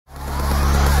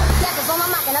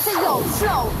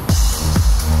Welcome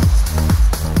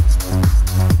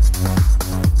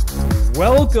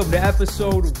to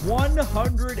episode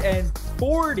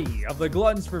 140 of the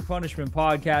Gluttons For Punishment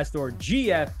Podcast, or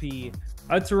GFP,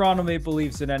 a Toronto Maple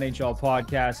Leafs and NHL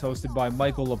podcast hosted by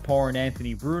Michael Lepore and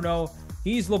Anthony Bruno.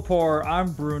 He's Lepore,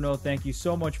 I'm Bruno. Thank you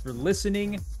so much for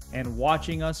listening and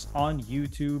watching us on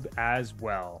YouTube as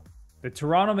well. The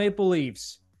Toronto Maple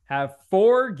Leafs have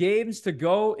 4 games to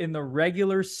go in the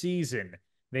regular season.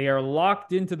 They are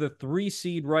locked into the 3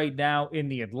 seed right now in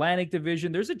the Atlantic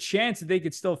Division. There's a chance that they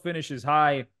could still finish as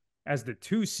high as the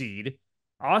 2 seed.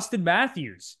 Auston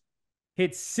Matthews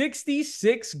hit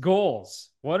 66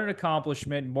 goals. What an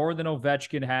accomplishment. More than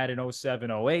Ovechkin had in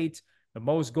 07-08. The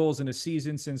most goals in a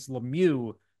season since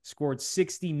Lemieux scored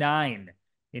 69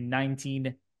 in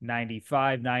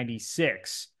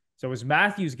 1995-96. So is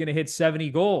Matthews going to hit 70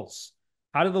 goals?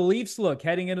 How do the Leafs look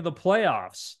heading into the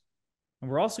playoffs? And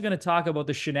we're also going to talk about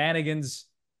the shenanigans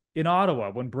in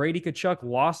Ottawa when Brady Tkachuk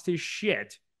lost his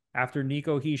shit after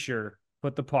Nico Hischier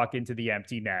put the puck into the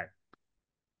empty net.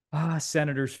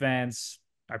 Senators fans,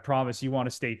 I promise you want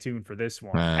to stay tuned for this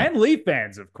one. And Leaf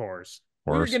fans, of course.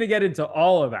 We're going to get into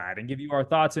all of that and give you our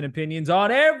thoughts and opinions on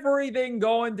everything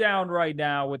going down right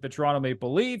now with the Toronto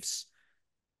Maple Leafs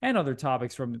and other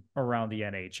topics from around the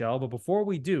NHL. But before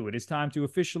we do, it is time to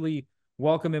officially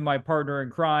welcome in my partner in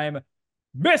crime,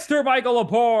 Mr. Michael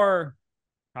Lepore.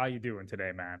 How you doing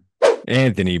today, man?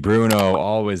 Anthony Bruno,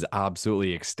 always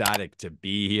absolutely ecstatic to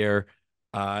be here.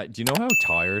 Do you know how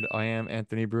tired I am,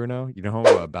 Anthony Bruno? You know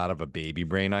how bad of a baby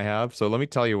brain I have? So let me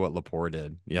tell you what Lepore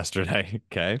did yesterday,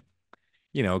 okay?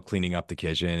 You know, cleaning up the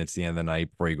kitchen. It's the end of the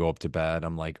night before you go up to bed.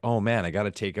 I'm like, oh man, I got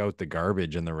to take out the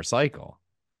garbage and the recycle.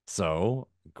 So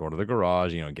go to the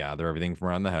garage, gather everything from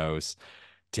around the house,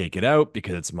 take it out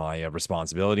because it's my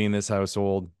responsibility in this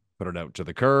household. Put it out to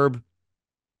the curb,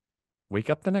 wake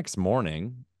up the next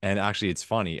morning, and actually it's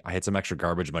funny, I had some extra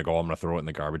garbage. I'm like, oh, I'm gonna throw it in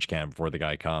the garbage can before the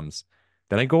guy comes.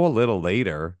 Then I go a little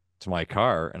later to my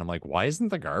car and I'm like, why isn't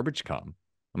the garbage come?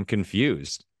 I'm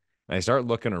confused. And I start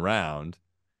looking around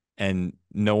and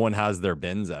no one has their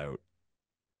bins out.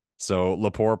 So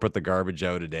Lepore put the garbage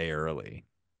out a day early.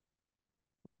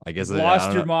 I guess you've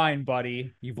lost your mind,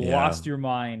 buddy. You've lost your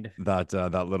mind. That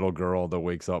little girl that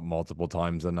wakes up multiple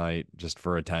times a night just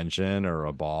for attention or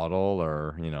a bottle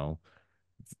or,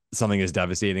 something as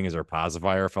devastating as her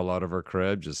pacifier fell out of her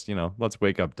crib. Just, let's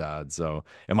wake up dad. So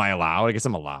am I allowed? I guess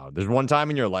I'm allowed. There's one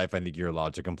time in your life I think you're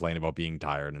allowed to complain about being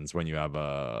tired, and it's when you have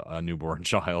a newborn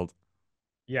child.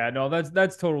 Yeah, no,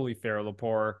 that's totally fair,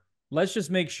 Lepore. Let's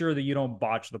just make sure that you don't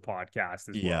botch the podcast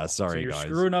as well. Yeah, sorry, so you're guys.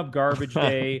 Screwing up garbage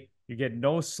day. You get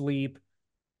no sleep.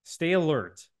 Stay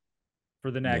alert for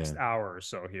the next hour or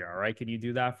so here. All right. Can you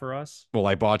do that for us? Well,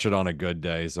 I botch it on a good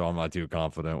day, so I'm not too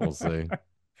confident. We'll see.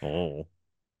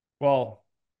 Well,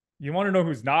 you want to know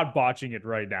who's not botching it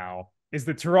right now is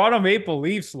the Toronto Maple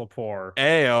Leafs, Lepore.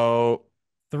 Ayo.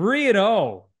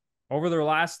 3-0 over their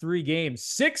last 3 games,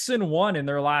 6-1 in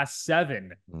their last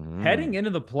 7. Heading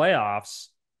into the playoffs,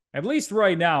 at least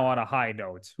right now, on a high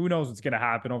note. Who knows what's going to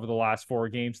happen over the last 4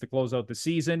 games to close out the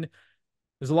season.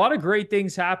 There's a lot of great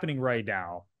things happening right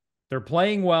now. They're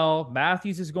playing well.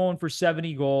 Matthews is going for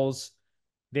 70 goals.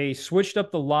 They switched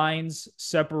up the lines,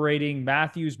 separating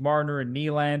Matthews, Marner, and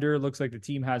Nylander. Looks like the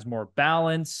team has more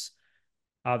balance.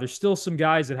 There's still some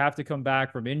guys that have to come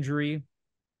back from injury,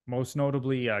 most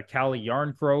notably Calle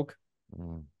Jarnkrok.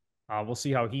 We'll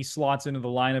see how he slots into the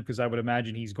lineup because I would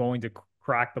imagine he's going to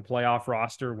crack the playoff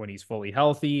roster when he's fully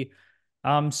healthy.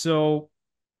 So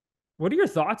what are your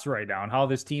thoughts right now on how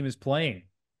this team is playing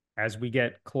as we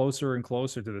get closer and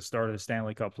closer to the start of the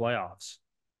Stanley Cup playoffs?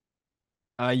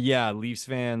 Leafs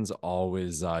fans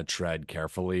always tread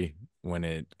carefully when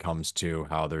it comes to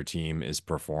how their team is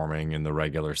performing in the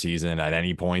regular season, at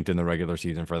any point in the regular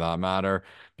season for that matter,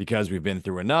 because we've been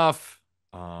through enough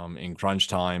in crunch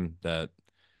time that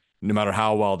no matter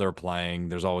how well they're playing,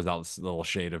 there's always that little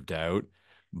shade of doubt.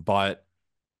 But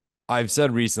I've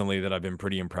said recently that I've been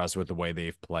pretty impressed with the way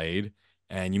they've played.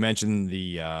 And you mentioned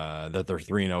that they're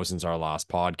 3-0 since our last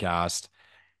podcast.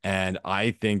 And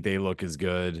I think they look as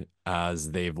good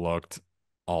as they've looked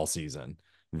all season.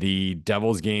 The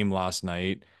Devils game last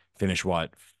night finished,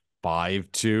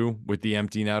 5-2 with the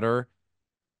empty netter?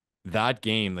 That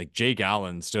game, like, Jake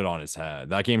Allen stood on his head.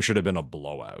 That game should have been a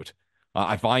blowout.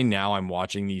 I find now I'm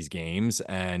watching these games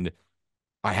and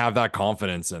I have that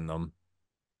confidence in them.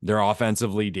 They're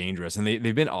offensively dangerous, and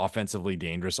they've been offensively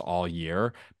dangerous all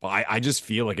year, but I just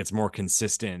feel like it's more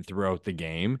consistent throughout the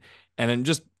game. And then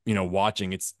just,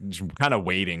 watching, it's kind of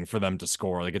waiting for them to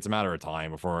score. Like, it's a matter of time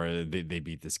before they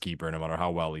beat this keeper, no matter how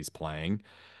well he's playing.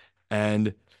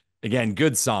 And again,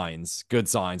 good signs, good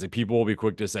signs. Like people will be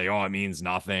quick to say, "Oh, it means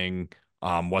nothing.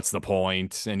 What's the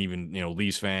point?" And even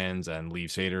Leafs fans and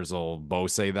Leafs haters will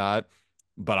both say that.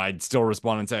 But I'd still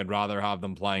respond and say I'd rather have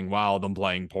them playing well than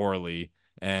playing poorly.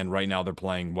 And right now they're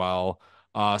playing well.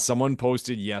 Someone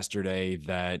posted yesterday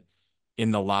that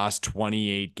in the last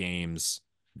 28 games,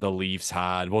 the Leafs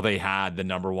they had the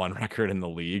number one record in the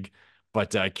league,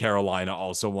 but Carolina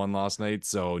also won last night.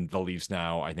 So the Leafs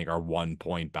now, I think, are 1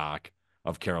 point back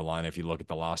of Carolina if you look at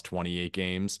the last 28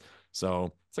 games.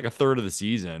 So it's like a third of the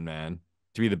season, man.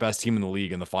 To be the best team in the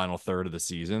league in the final third of the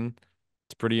season,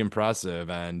 it's pretty impressive.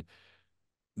 And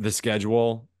the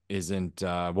schedule isn't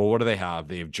what do they have?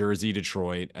 They have Jersey,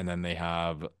 Detroit, and then they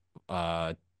have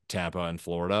Tampa and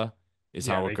Florida is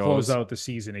Yeah, how it they close goes. out the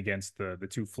season against the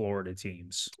two Florida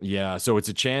teams. Yeah, so it's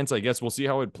a chance. I guess we'll see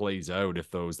how it plays out if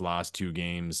those last two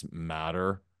games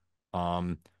matter.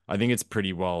 I think it's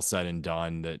pretty well said and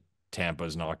done that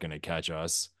Tampa's not going to catch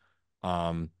us.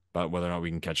 But whether or not we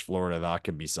can catch Florida, that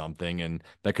could be something, and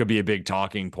that could be a big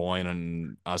talking point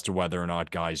on as to whether or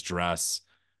not guys dress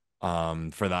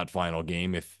for that final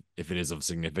game if it is of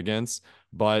significance.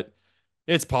 But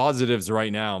it's positives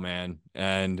right now, man.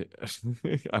 And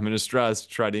I'm going to stress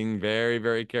treading very,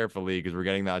 very carefully because we're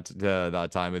getting that to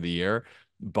that time of the year.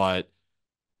 But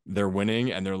they're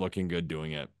winning and they're looking good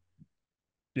doing it.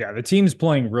 Yeah, the team's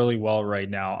playing really well right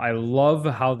now. I love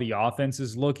how the offense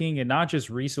is looking, and not just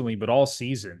recently, but all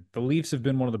season. The Leafs have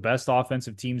been one of the best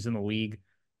offensive teams in the league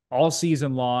all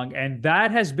season long, and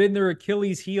that has been their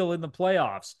Achilles heel in the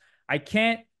playoffs. I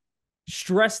can't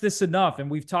stress this enough, and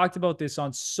we've talked about this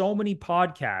on so many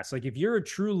podcasts. Like, if you're a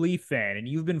true Leaf fan and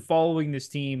you've been following this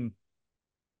team,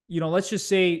 let's just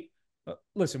say,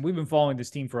 listen, we've been following this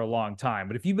team for a long time,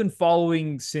 but if you've been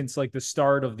following since like the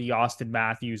start of the Auston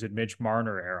Matthews and Mitch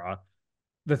Marner era,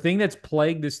 the thing that's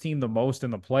plagued this team the most in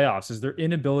the playoffs is their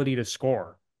inability to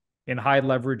score in high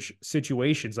leverage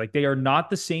situations. Like, they are not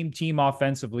the same team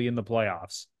offensively in the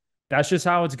playoffs. That's just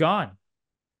how it's gone,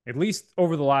 at least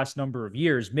over the last number of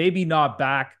years. Maybe not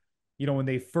back, when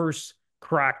they first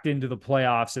cracked into the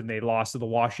playoffs and they lost to the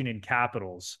Washington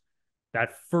Capitals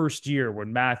that first year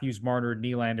when Matthews, Marner, and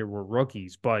Nylander were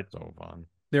rookies. But So fun.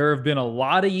 there have been a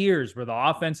lot of years where the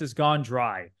offense has gone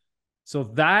dry. So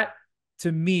that,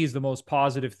 to me, is the most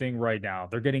positive thing right now.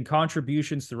 They're getting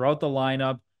contributions throughout the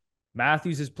lineup.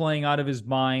 Matthews is playing out of his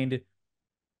mind.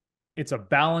 It's a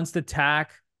balanced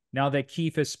attack now that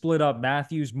Keefe has split up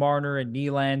Matthews, Marner, and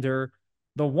Nylander.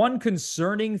 The one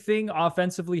concerning thing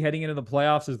offensively heading into the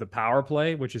playoffs is the power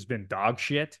play, which has been dog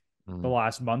shit the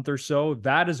last month or so.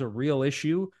 That is a real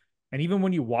issue. And even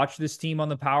when you watch this team on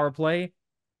the power play,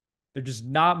 they're just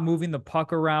not moving the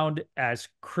puck around as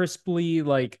crisply.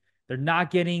 Like, they're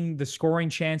not getting the scoring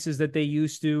chances that they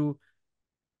used to.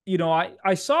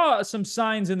 I saw some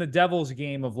signs in the Devils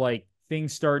game of like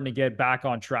things starting to get back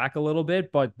on track a little bit,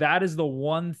 but that is the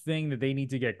one thing that they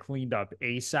need to get cleaned up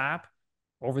ASAP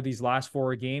over these last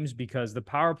four games, because the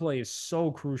power play is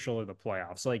so crucial in the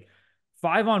playoffs. Like,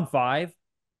 5-on-5,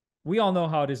 we all know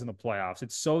how it is in the playoffs.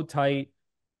 It's so tight.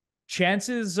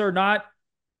 Chances are not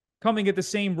coming at the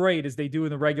same rate as they do in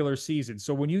the regular season.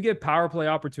 So when you get power play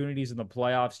opportunities in the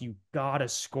playoffs, you gotta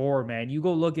score, man. You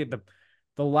go look at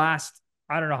the last,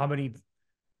 I don't know how many,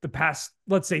 the past,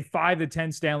 let's say 5 to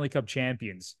 10 Stanley Cup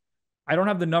champions. I don't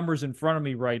have the numbers in front of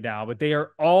me right now, but they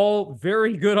are all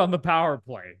very good on the power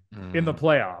play in the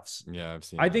playoffs. Yeah, I've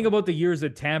seen I that. think about the years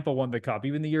that Tampa won the cup,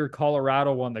 even the year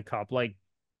Colorado won the cup. Like,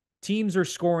 teams are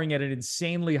scoring at an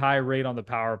insanely high rate on the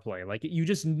power play. Like, you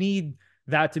just need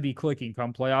that to be clicking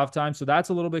come playoff time. So that's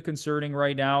a little bit concerning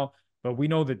right now. But we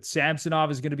know that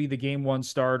Samsonov is going to be the game one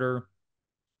starter.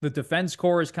 The defense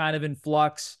core is kind of in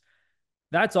flux.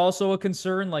 That's also a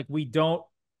concern. Like, we don't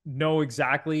know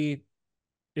exactly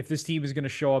if this team is going to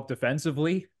show up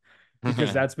defensively,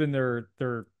 because that's been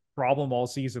their problem all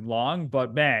season long.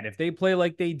 But man, if they play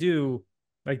like they do,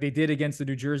 like they did against the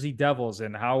New Jersey Devils,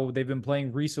 and how they've been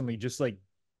playing recently, just like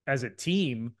as a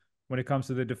team when it comes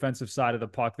to the defensive side of the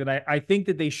puck, then I think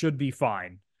that they should be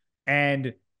fine.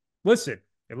 And listen,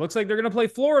 it looks like they're going to play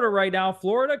Florida right now.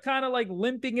 Florida kind of like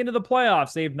limping into the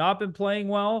playoffs. They've not been playing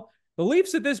well. The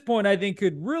Leafs at this point, I think,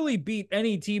 could really beat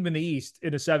any team in the East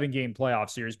in a 7-game playoff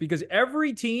series, because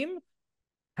every team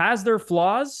has their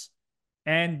flaws.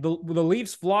 And the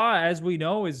Leafs' flaw, as we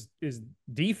know, is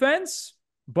defense.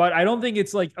 But I don't think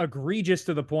it's like egregious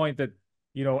to the point that,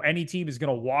 any team is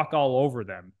going to walk all over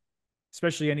them,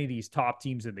 especially any of these top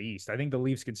teams in the East. I think the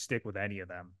Leafs can stick with any of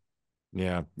them.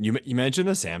 Yeah. You mentioned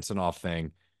the Samsonov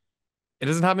thing. It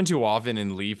doesn't happen too often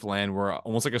in Leaf land where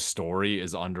almost like a story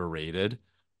is underrated.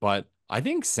 But I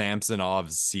think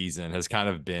Samsonov's season has kind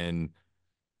of been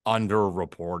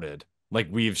underreported. Like,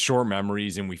 we have short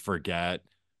memories and we forget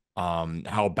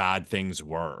how bad things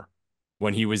were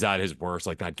when he was at his worst.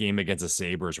 Like that game against the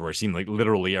Sabres where it seemed like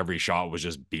literally every shot was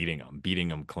just beating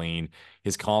him clean.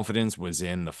 His confidence was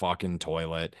in the fucking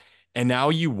toilet. And now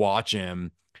you watch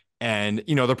him and,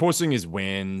 they're posting his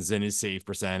wins and his save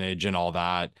percentage and all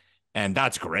that. And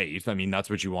that's great. I mean, that's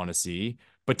what you want to see.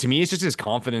 But to me, it's just his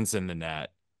confidence in the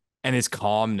net and his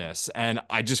calmness. And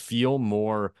I just feel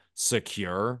more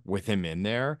secure with him in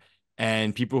there.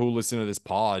 And people who listen to this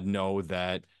pod know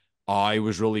that I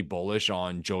was really bullish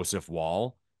on Joseph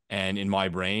Woll. And in my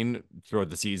brain throughout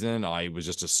the season, I was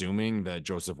just assuming that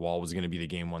Joseph Woll was going to be the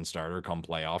game one starter come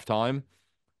playoff time.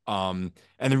 And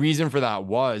the reason for that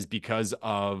was because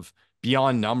of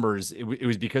beyond numbers. It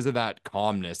was because of that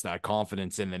calmness, that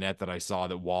confidence in the net that I saw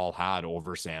that Woll had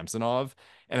over Samsonov.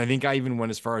 And I think I even went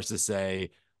as far as to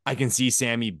say, I can see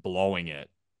Sammy blowing it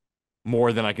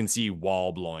more than I can see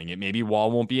Woll blowing it. Maybe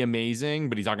Woll won't be amazing,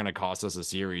 but he's not going to cost us a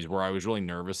series, where I was really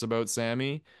nervous about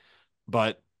Sammy.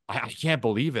 But I can't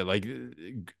believe it. Like,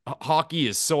 hockey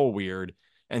is so weird.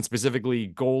 And specifically,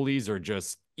 goalies are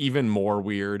just even more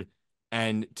weird.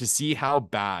 And to see how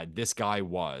bad this guy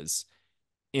was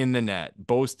in the net,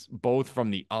 both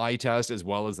from the eye test as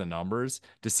well as the numbers,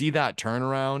 to see that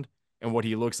turnaround and what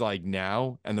he looks like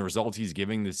now and the results he's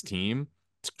giving this team,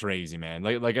 it's crazy, man.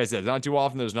 Like I said, not too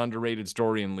often there's an underrated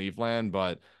story in Leafland,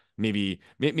 but maybe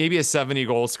a 70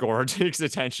 goal scorer takes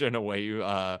attention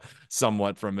away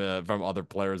somewhat from other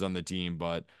players on the team.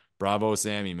 But bravo,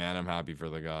 Sammy, man. I'm happy for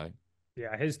the guy.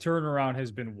 Yeah, his turnaround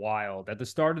has been wild. At the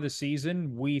start of the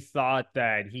season, we thought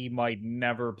that he might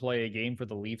never play a game for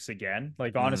the Leafs again.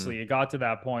 Like, honestly, it got to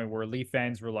that point where Leaf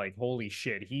fans were like, holy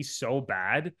shit, he's so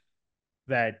bad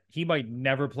that he might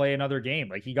never play another game.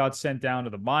 Like, he got sent down to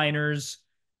the minors.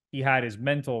 He had his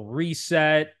mental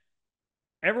reset.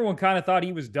 Everyone kind of thought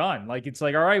he was done. Like, it's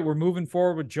like, all right, we're moving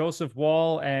forward with Joseph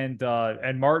Woll and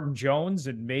Martin Jones,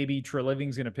 and maybe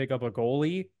Treliving's going to pick up a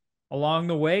goalie along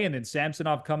the way. And then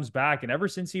Samsonov comes back, and ever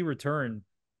since he returned,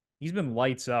 he's been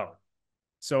lights out.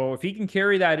 So if he can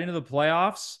carry that into the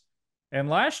playoffs, and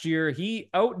last year he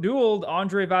outdueled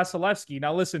Andrei Vasilevsky.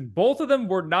 Now listen, both of them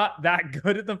were not that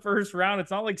good in the first round.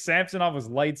 It's not like Samsonov was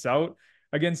lights out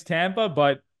against Tampa,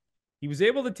 but he was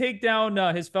able to take down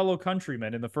his fellow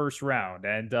countrymen in the first round.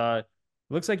 And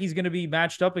looks like he's going to be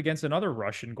matched up against another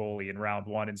Russian goalie in round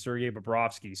one in Sergei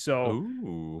Bobrovsky. So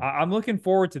I'm looking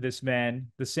forward to this, man.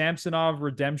 The Samsonov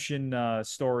redemption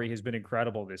story has been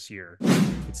incredible this year.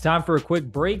 It's time for a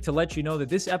quick break to let you know that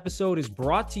this episode is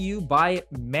brought to you by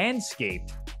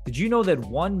Manscaped. Did you know that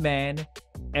one man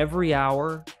every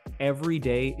hour, every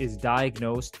day is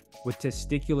diagnosed with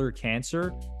testicular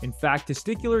cancer? In fact,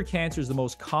 testicular cancer is the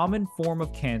most common form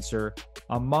of cancer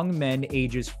among men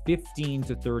ages 15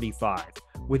 to 35.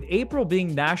 With April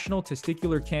being National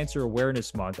Testicular Cancer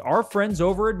Awareness Month, our friends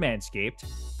over at Manscaped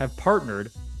have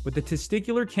partnered with the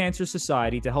Testicular Cancer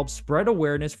Society to help spread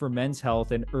awareness for men's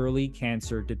health and early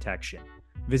cancer detection.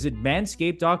 Visit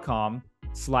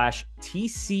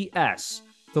manscaped.com/TCS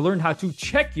to learn how to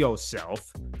check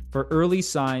yourself for early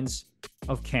signs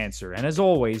of cancer. And as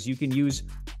always, you can use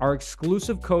our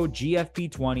exclusive code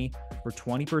GFP20 for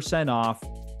 20% off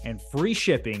and free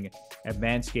shipping at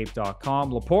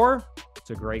manscaped.com. Lepore, it's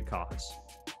a great cause.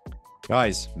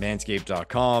 Guys,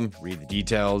 manscaped.com, read the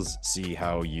details, see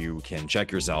how you can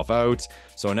check yourself out.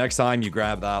 So next time you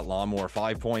grab that Lawnmower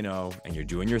 5.0 and you're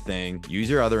doing your thing, use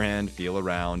your other hand, feel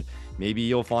around. Maybe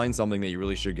you'll find something that you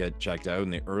really should get checked out.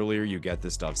 And the earlier you get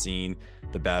this stuff seen,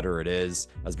 the better it is.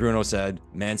 As Bruno said,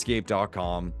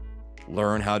 manscaped.com,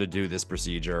 learn how to do this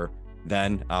procedure.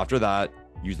 Then after that,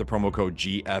 use the promo code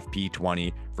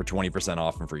GFP20 for 20%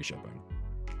 off and free shipping.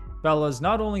 Fellas,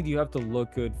 not only do you have to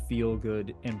look good, feel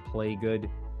good, and play good,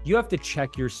 you have to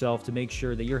check yourself to make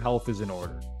sure that your health is in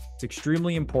order. It's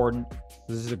extremely important.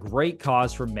 This is a great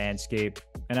cause for Manscaped.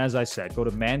 And as I said, go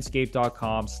to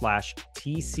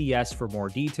manscaped.com/TCS for more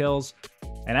details.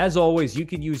 And as always, you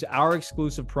can use our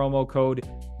exclusive promo code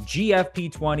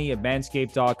GFP20 at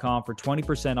manscaped.com for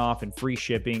 20% off and free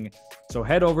shipping. So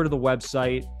head over to the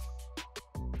website,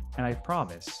 and I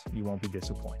promise you won't be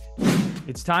disappointed.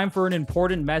 It's time for an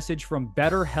important message from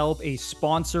BetterHelp, a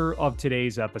sponsor of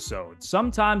today's episode.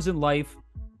 Sometimes in life,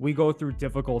 we go through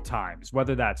difficult times,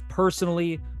 whether that's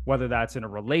personally, whether that's in a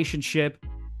relationship,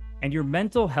 and your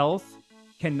mental health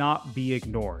cannot be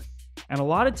ignored. And a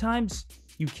lot of times,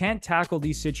 you can't tackle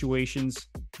these situations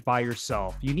by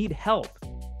yourself. You need help.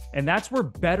 And that's where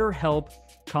BetterHelp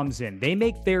comes in. They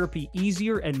make therapy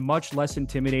easier and much less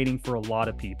intimidating for a lot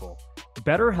of people.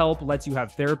 BetterHelp lets you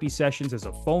have therapy sessions as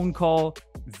a phone call,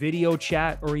 video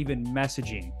chat, or even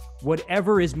messaging.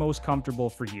 Whatever is most comfortable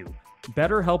for you.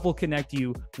 BetterHelp will connect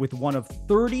you with one of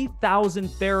 30,000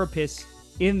 therapists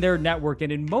in their network.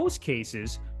 And in most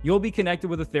cases, you'll be connected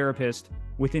with a therapist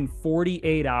within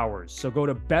 48 hours. So go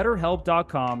to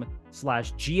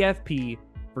betterhelp.com/GFP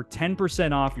for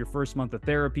 10% off your first month of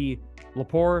therapy.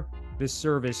 Lepore, this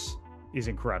service is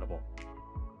incredible.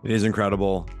 It is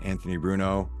incredible. Anthony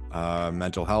Bruno,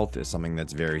 mental health is something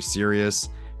that's very serious.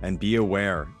 And be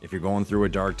aware, if you're going through a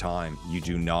dark time, you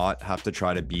do not have to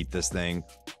try to beat this thing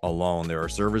alone. There are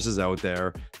services out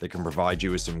there that can provide you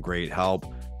with some great help.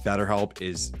 BetterHelp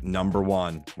is number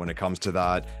one when it comes to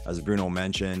that. As Bruno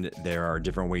mentioned, there are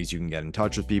different ways you can get in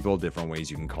touch with people, different ways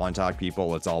you can contact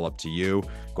people. It's all up to you.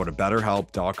 Go to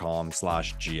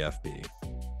betterhelp.com/GFP.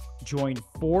 Join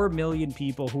 4 million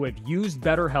people who have used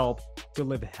BetterHelp to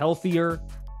live healthier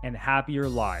and happier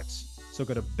lives. So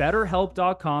go to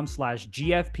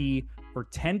betterhelp.com/GFP for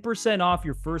 10% off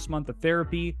your first month of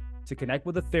therapy to connect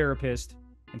with a therapist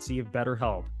and see if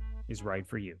BetterHelp is right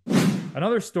for you.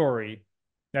 Another story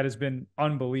that has been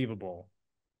unbelievable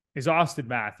is Auston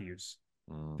Matthews.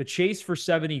 The chase for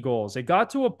 70 goals. It got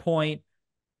to a point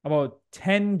about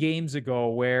 10 games ago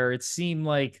where it seemed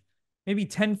like maybe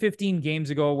 10, 15 games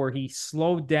ago where he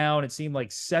slowed down. It seemed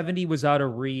like 70 was out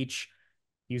of reach.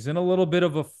 He was in a little bit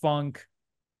of a funk,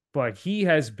 but he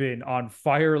has been on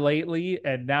fire lately,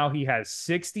 and now he has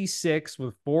 66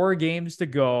 with 4 games to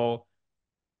go.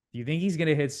 Do you think he's going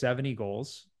to hit 70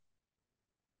 goals?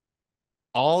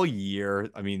 All year,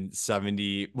 I mean,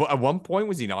 70. Well, at one point,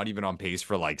 was he not even on pace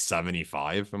for like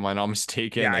 75? Am I not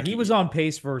mistaken? Yeah, like he was on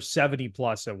pace for 70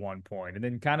 plus at one point and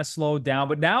then kind of slowed down.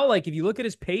 But now, like, if you look at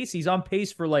his pace, he's on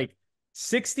pace for like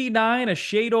 69, a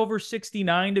shade over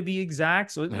 69 to be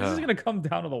exact. So this is going to come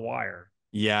down to the wire.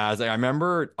 Yeah, I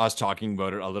remember us talking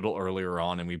about it a little earlier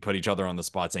on, and we put each other on the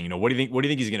spot saying, what do you think? What do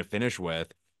you think he's going to finish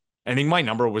with? And I think my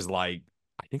number was like,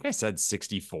 I think I said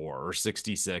 64 or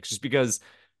 66, just because.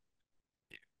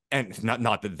 And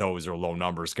not that those are low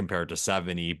numbers compared to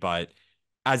 70, but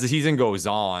as the season goes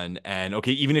on, and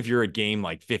okay, even if you're a game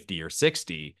like 50 or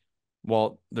 60,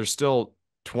 well, there's still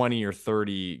 20 or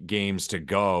 30 games to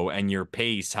go, and your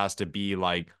pace has to be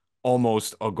like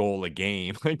almost a goal a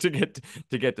game like to get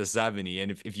to 70.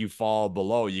 And if you fall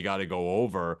below, you got to go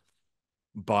over.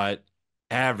 But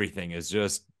everything is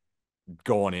just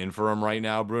going in for him right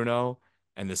now, Bruno.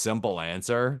 And the simple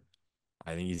answer,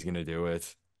 I think he's gonna do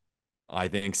it. I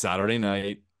think Saturday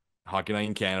night, Hockey Night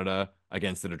in Canada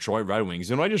against the Detroit Red Wings.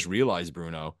 And I just realized,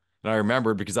 Bruno, and I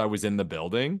remember because I was in the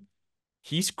building,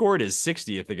 he scored his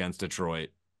 60th against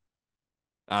Detroit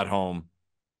at home.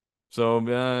 So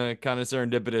kind of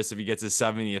serendipitous if he gets his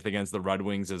 70th against the Red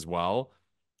Wings as well.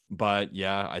 But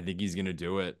yeah, I think he's going to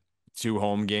do it. 2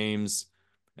 home games,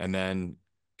 and then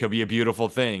could be a beautiful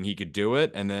thing. He could do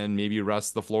it and then maybe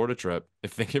rest the Florida trip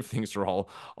if things are all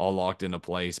locked into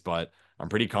place. But I'm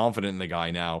pretty confident in the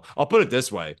guy now. I'll put it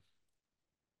this way.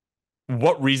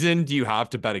 What reason do you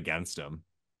have to bet against him?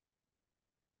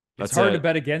 It's hard to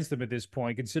bet against him at this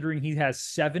point, considering he has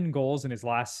 7 goals in his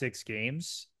last 6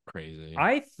 games. Crazy.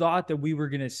 I thought that we were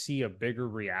going to see a bigger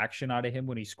reaction out of him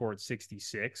when he scored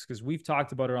 66, because we've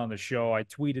talked about it on the show. I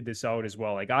tweeted this out as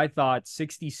well. Like, I thought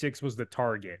 66 was the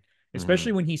target,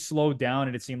 especially when he slowed down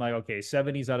and it seemed like, okay,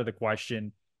 70's out of the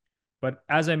question. But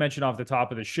as I mentioned off the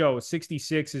top of the show,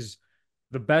 66 is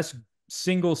the best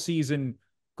single season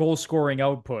goal scoring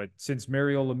output since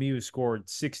Mario Lemieux scored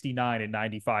 69 in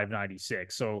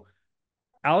 95-96. So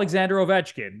Alexander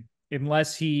Ovechkin,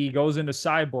 unless he goes into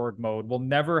cyborg mode, will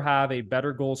never have a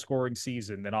better goal scoring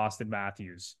season than Auston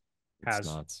Matthews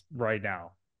has right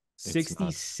now.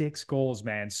 66 goals,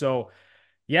 man. So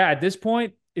yeah, at this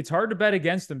point, it's hard to bet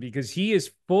against him because he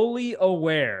is fully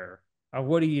aware of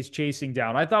what he is chasing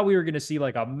down. I thought we were going to see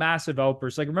like a massive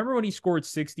outburst. Like, remember when he scored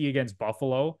 60 against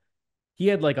Buffalo? He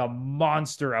had like a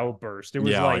monster outburst. It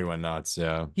was like he went nuts.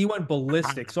 Yeah, he went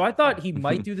ballistic. So I thought he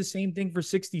might do the same thing for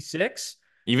 66,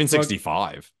 even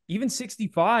 65, even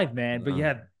 65, man. But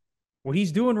yeah, what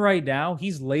he's doing right now,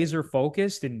 he's laser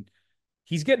focused and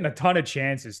he's getting a ton of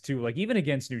chances too. Like even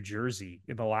against New Jersey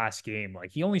in the last game,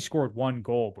 like he only scored 1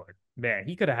 goal, but man,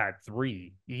 he could have had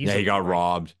 3. Yeah, he got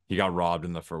robbed. He got robbed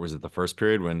in the first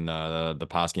period when the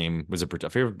pass game was I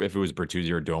forget if it was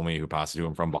Bertuzzi or Domi who passed it to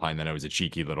him from behind. Then it was a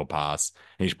cheeky little pass,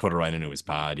 and he just put it right into his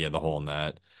pad. He had the whole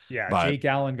net. Yeah, Jake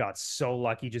Allen got so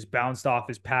lucky, just bounced off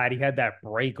his pad. He had that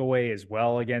breakaway as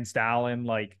well against Allen.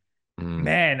 Like,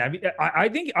 man, I mean, I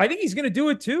think he's gonna do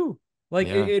it too. Like,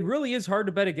 it really is hard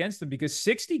to bet against him because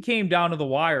 60 came down to the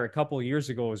wire a couple of years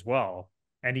ago as well,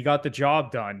 and he got the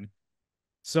job done.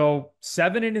 So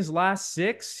 7 in his last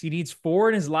 6. He needs 4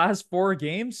 in his last 4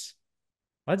 games.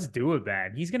 Let's do it,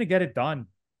 man. He's gonna get it done.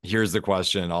 Here's the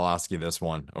question. I'll ask you this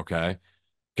one, okay?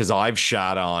 Because I've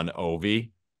shat on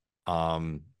Ovi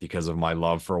because of my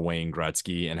love for Wayne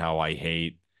Gretzky and how I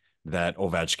hate that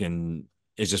Ovechkin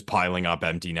is just piling up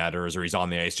empty netters, or he's on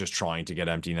the ice just trying to get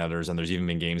empty netters. And there's even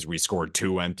been games where he scored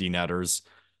 2 empty netters.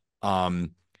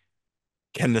 Um,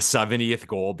 can the 70th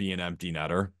goal be an empty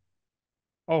netter?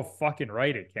 Oh, fucking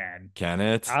right, it can. Can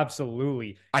it?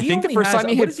 Absolutely. I He think the only first has, time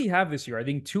he what hit, does he have this year? I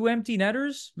think 2 empty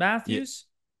netters, yeah, Matthews.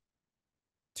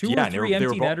 Two or yeah, and three they were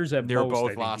empty both netters at they were most, I both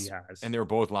think he last has. and they were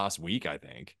both last week, I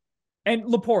think. And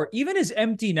Lepore, even his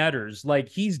empty netters, like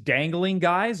he's dangling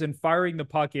guys and firing the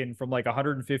puck in from like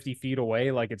 150 feet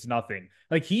away, like it's nothing.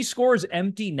 Like he scores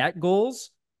empty net goals,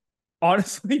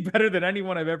 honestly, better than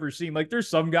anyone I've ever seen. Like there's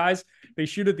some guys, they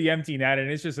shoot at the empty net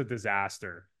and it's just a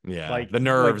disaster. Yeah, Like, the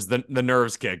nerves, the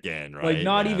nerves kick in, like right?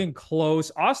 not Yeah. even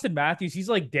close. Auston Matthews, he's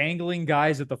like dangling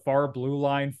guys at the far blue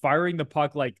line, firing the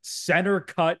puck like center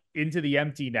cut into the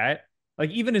empty net.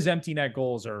 Like even his empty net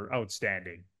goals are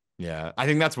outstanding. Yeah, I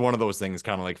think that's one of those things,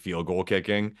 kind of like field goal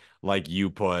kicking. Like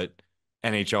you put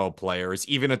NHL players,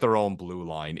 even at their own blue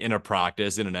line, in a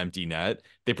practice in an empty net,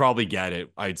 they probably get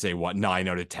it. I'd say what, 9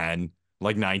 out of 10,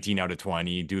 like 19 out of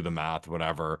 20. Do the math,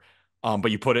 whatever. But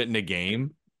you put it in a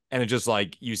game, and it just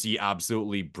like you see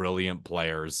absolutely brilliant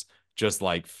players just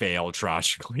like fail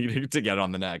tragically to get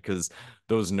on the net because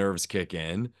those nerves kick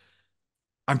in.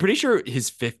 I'm pretty sure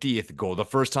his 50th goal, the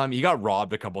first time he got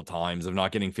robbed a couple times of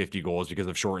not getting 50 goals because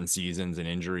of shortened seasons and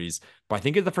injuries. But I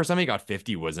think the first time he got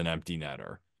 50 was an empty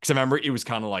netter. Because I remember it was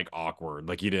kind of like awkward.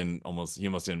 Like he almost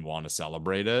didn't want to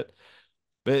celebrate it.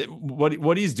 But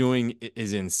what he's doing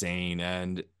is insane.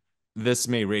 And this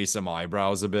may raise some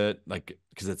eyebrows a bit, like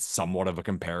because it's somewhat of a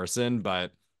comparison.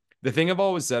 But the thing I've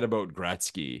always said about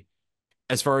Gretzky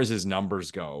as far as his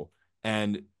numbers go.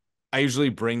 And I usually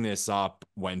bring this up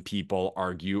when people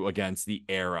argue against the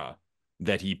era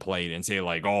that he played and say,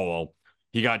 like, oh, well,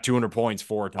 he got 200 points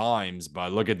 4 times,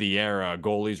 but look at the era.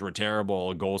 Goalies were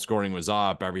terrible. Goal scoring was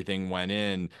up. Everything went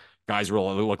in. Guys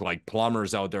really look like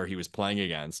plumbers out there he was playing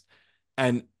against.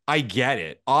 And I get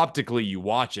it. Optically, you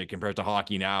watch it compared to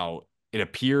hockey now, it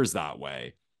appears that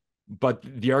way. But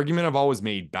the argument I've always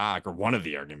made back, or one of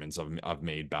the arguments I've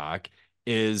made back,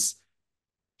 is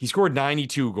he scored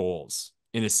 92 goals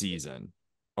in a season.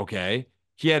 Okay.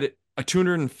 He had a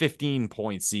 215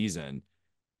 point season.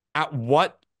 At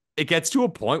what it gets to a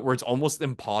point where it's almost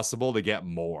impossible to get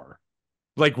more.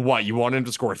 Like what? You want him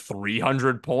to score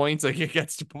 300 points? Like it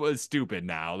gets stupid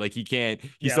now. Like he can't,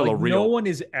 he's Yeah, still a like no real, one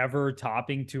is ever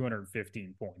topping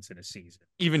 215 points in a season.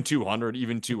 even 200,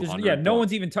 Like there's yeah, 200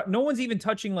 points. no one's even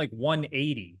touching like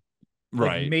 180. Like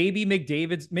Right. maybe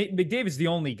McDavid's the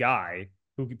only guy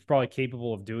who's probably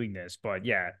capable of doing this, but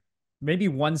yeah, maybe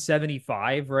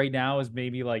 175 right now is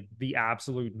maybe like the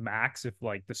absolute max if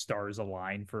like the stars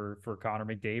align for Connor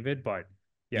McDavid, but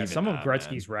yeah, Even some of that, man.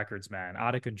 Gretzky's records, man,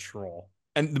 out of control.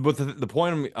 And but the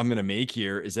point I'm going to make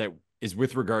here is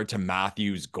with regard to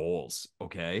Matthews' goals.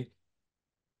 Okay.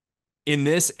 In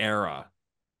this era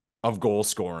of goal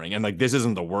scoring, and like this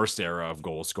isn't the worst era of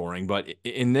goal scoring, but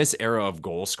in this era of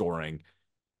goal scoring,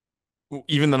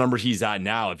 even the number he's at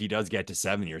now, if he does get to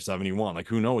 70 or 71, like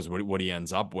who knows what he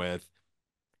ends up with.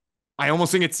 I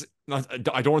almost think I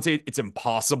don't want to say it's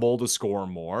impossible to score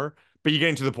more, but you're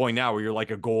getting to the point now where you're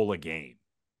like a goal a game,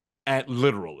 at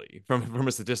literally from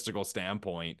a statistical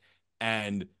standpoint.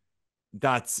 And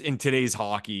that's in today's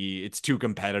hockey, it's too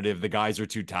competitive. The guys are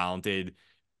too talented.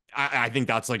 I think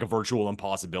that's like a virtual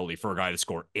impossibility for a guy to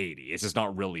score 80. It's just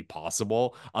not really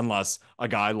possible unless a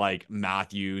guy like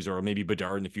Matthews or maybe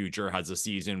Bedard in the future has a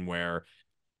season where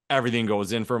everything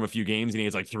goes in for him a few games and he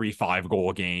has like 3 5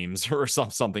 goal games or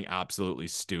something absolutely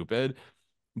stupid.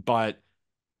 But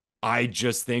I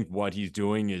just think what he's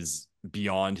doing is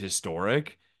beyond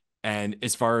historic. And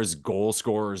as far as goal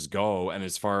scorers go, and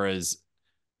as far as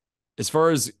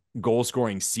goal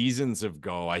scoring seasons of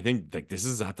go, I think like this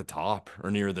is at the top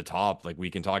or near the top. Like we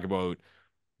can talk about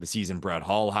the season Brett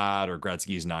Hull had or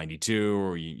Gretzky's 92,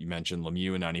 or you mentioned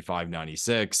Lemieux in 95,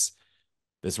 96.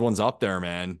 This one's up there,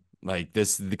 man. Like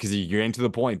this, because you're getting to the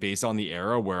point based on the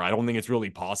era where I don't think it's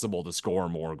really possible to score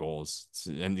more goals.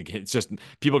 And it's just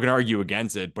people can argue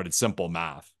against it, but it's simple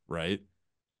math, right?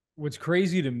 What's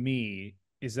crazy to me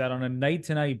is that on a night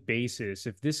to night basis,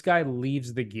 if this guy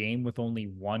leaves the game with only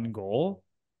 1 goal,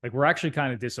 like we're actually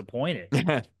kind of disappointed.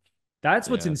 That's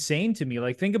what's Yeah. insane to me.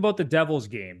 Like, think about the Devils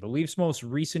game, the Leafs' most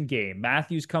recent game.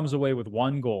 Matthews comes away with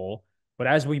 1 goal, but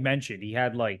as we mentioned, he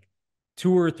had like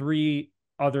 2 or 3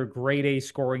 other grade A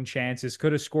scoring chances,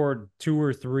 could have scored 2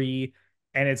 or 3.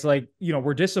 And it's like,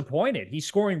 we're disappointed. He's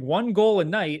scoring 1 goal a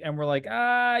night, and we're like,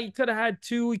 he could have had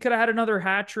 2. He could have had another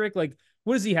hat trick. Like,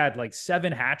 what has he had? Like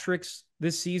 7 hat tricks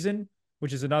this season,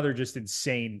 which is another just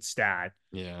insane stat.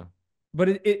 Yeah.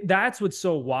 But that's what's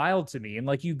so wild to me. And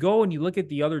like, you go and you look at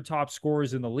the other top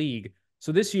scorers in the league.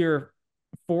 So this year,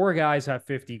 4 guys have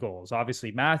 50 goals.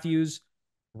 Obviously, Matthews,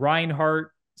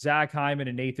 Reinhart, Zach Hyman,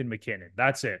 and Nathan McKinnon.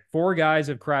 That's it. 4 guys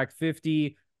have cracked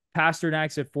 50.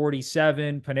 Pasternak's at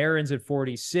 47, Panarin's at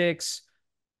 46,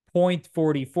 Point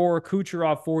 44,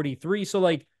 Kucherov 43. So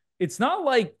like, it's not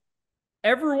like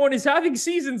everyone is having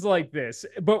seasons like this,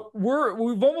 but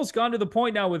we've almost gone to the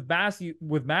point now with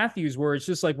Matthews where it's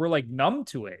just like we're like numb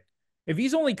to it. If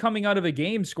he's only coming out of a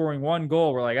game scoring 1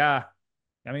 goal, we're like, I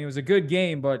mean, it was a good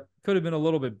game, but could have been a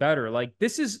little bit better. Like,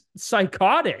 this is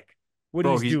psychotic what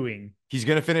he's doing. He's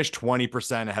gonna finish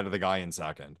 20% ahead of the guy in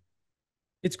second.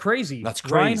 It's crazy. That's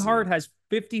crazy. Reinhart has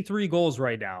 53 goals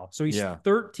right now. So he's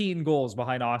 13 goals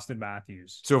behind Auston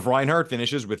Matthews. So if Reinhart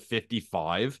finishes with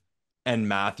 55 and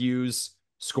Matthews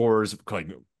scores, like,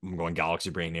 I'm going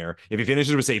galaxy brain here. If he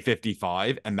finishes with, say,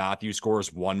 55 and Matthews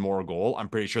scores 1 more goal, I'm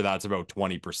pretty sure that's about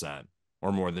 20%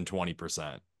 or more than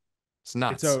 20%. It's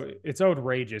nuts. It's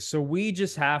outrageous. So we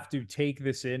just have to take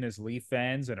this in as Leaf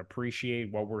fans and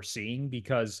appreciate what we're seeing,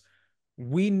 because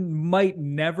we might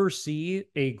never see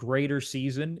a greater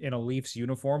season in a Leafs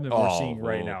uniform than we're seeing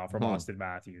right now from Auston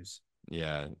Matthews.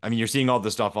 Yeah. I mean, you're seeing all the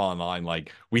stuff online.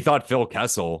 Like, we thought Phil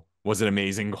Kessel was an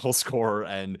amazing goal scorer,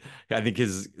 and I think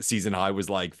his season high was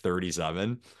like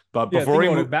 37. But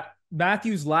before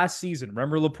Matthews last season,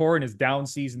 remember Lepore in his down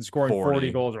season scoring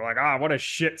 40 goals? We're like, what a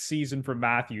shit season from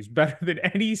Matthews. Better than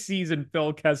any season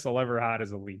Phil Kessel ever had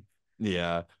as a Leaf.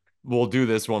 Yeah. We'll do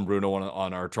this one, Bruno,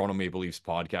 on our Toronto Maple Leafs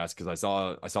podcast, because I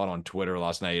saw it on Twitter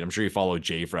last night. I'm sure you follow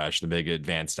Jay Fresh, the big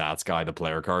advanced stats guy, the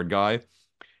player card guy.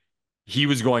 He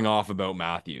was going off about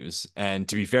Matthews, and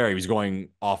to be fair, he was going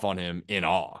off on him in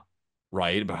awe,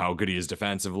 right? About how good he is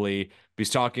defensively. But he's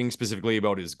talking specifically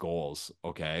about his goals,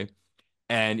 okay?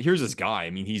 And here's this guy. I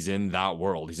mean, he's in that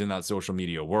world. He's in that social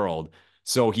media world.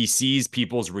 So he sees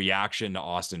people's reaction to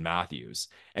Auston Matthews.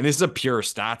 And this is a pure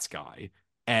stats guy.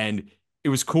 And it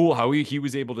was cool how he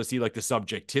was able to see like the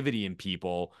subjectivity in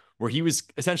people, where he was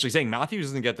essentially saying Matthews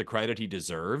doesn't get the credit he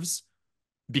deserves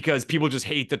because people just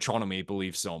hate the Toronto Maple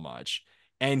Leafs so much.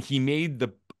 And he made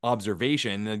the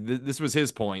observation, this was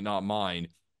his point, not mine.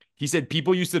 He said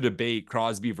people used to debate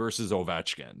Crosby versus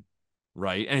Ovechkin,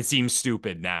 right? And it seems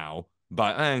stupid now,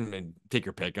 but take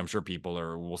your pick. I'm sure people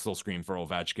will still scream for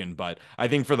Ovechkin, but I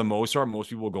think for the most part,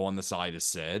 most people will go on the side of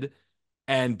Sid.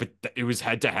 But it was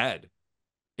head to head.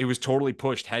 It was totally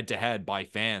pushed head to head by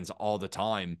fans all the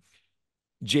time.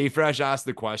 Jay Fresh asked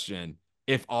the question,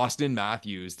 if Auston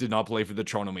Matthews did not play for the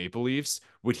Toronto Maple Leafs,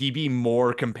 would he be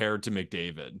more compared to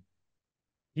McDavid?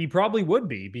 He probably would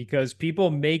be, because people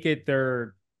make it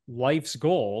their life's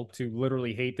goal to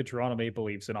literally hate the Toronto Maple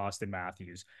Leafs and Auston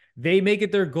Matthews. They make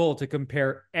it their goal to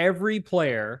compare every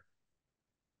player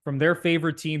from their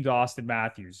favorite team to Auston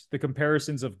Matthews. The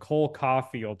comparisons of Cole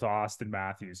Caulfield to Auston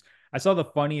Matthews. I saw the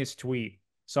funniest tweet.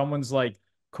 Someone's like,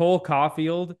 Cole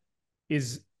Caulfield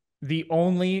is the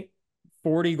only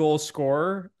 40-goal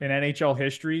scorer in NHL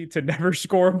history to never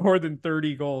score more than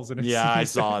 30 goals in a season. Yeah, I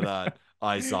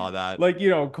saw that. Like,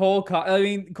 Cole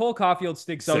Caulfield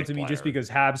sticks out to me just because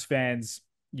Habs fans,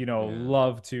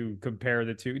 love to compare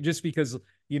the two. Just because,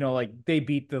 like, they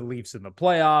beat the Leafs in the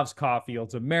playoffs.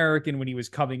 Caulfield's American. When he was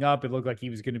coming up, it looked like he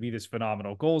was going to be this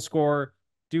phenomenal goal scorer.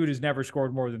 Dude has never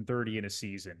scored more than 30 in a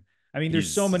season. I mean,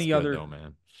 there's so many other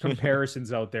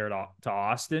comparisons out there to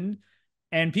Auston,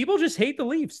 and people just hate the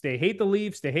Leafs. They hate the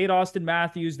Leafs. They hate Auston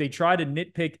Matthews. They try to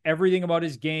nitpick everything about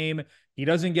his game. He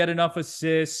doesn't get enough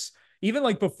assists. Even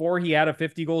like before he had a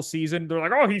 50-goal season, they're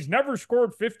like, he's never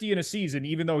scored 50 in a season,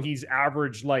 even though he's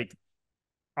averaged like,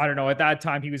 I don't know, at that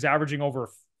time he was averaging over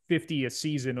 50 a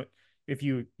season if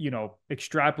you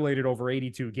extrapolated over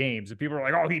 82 games. And people are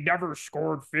like, he never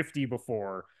scored 50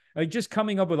 before. Like, just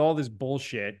coming up with all this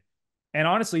bullshit. And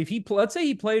honestly, if let's say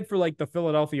he played for like the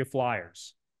Philadelphia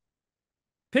Flyers,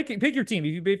 pick your team.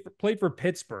 If you played for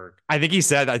Pittsburgh, I think he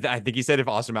said if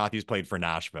Auston Matthews played for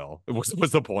Nashville,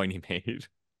 was the point he made.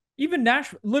 Even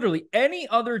Nashville, literally any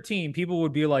other team, people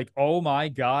would be like, "Oh my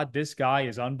God, this guy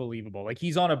is unbelievable!" Like,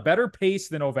 he's on a better pace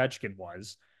than Ovechkin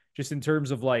was, just in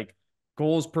terms of like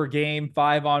goals per game,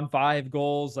 5-on-5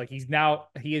 goals. Like, he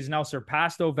has now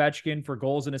surpassed Ovechkin for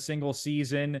goals in a single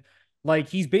season. Like,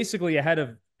 he's basically ahead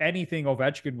of anything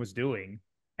Ovechkin was doing,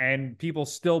 and people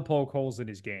still poke holes in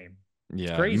his game. Yeah,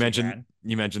 it's crazy,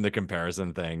 you mentioned the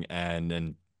comparison thing,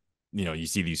 and you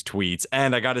see these tweets,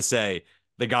 and I got to say,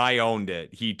 The guy owned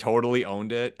it. He totally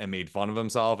owned it and made fun of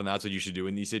himself. And that's what you should do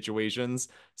in these situations.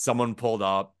 Someone pulled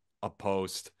up a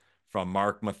post from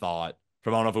Mark Mathot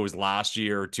from, I don't know if it was last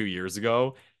year or 2 years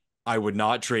ago. I would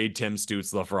not trade Tim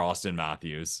Stützle for Auston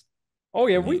Matthews. Oh,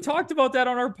 yeah. And We he, talked about that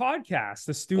on our podcast,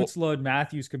 the well, Stützle and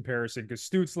Matthews comparison, because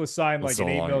Stützle signed like so an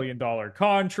 $8 long. million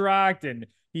contract and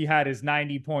he had his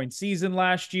 90-point season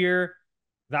last year.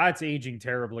 That's aging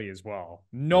terribly as well.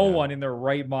 No Yeah. one in their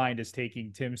right mind is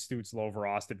taking Tim Stützle over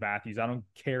Auston Matthews. I don't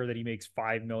care that he makes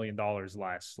 $5 million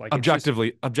less. Like, it's just,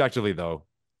 Objectively though,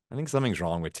 I think something's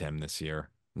wrong with Tim this year.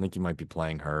 I think he might be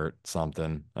playing hurt,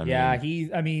 something. yeah, after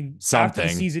the Something.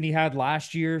 season he had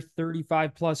last year,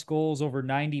 35 plus goals, over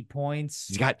 90 points.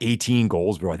 He's got 18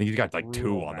 goals, bro. I think he's got like two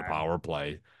Brutal, on the man. power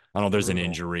play. I don't know if there's an Brutal.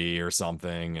 injury or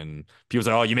something. And people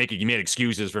say, oh, you made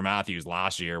excuses for Matthews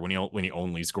last year when he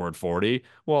only scored 40.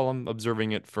 Well, I'm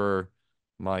observing it for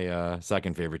my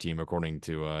second favorite team, according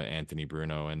to Anthony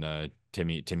Bruno and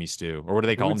Timmy Stew. Or what do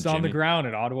they call him? Boots on the Jimmy? ground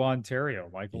in Ottawa, Ontario.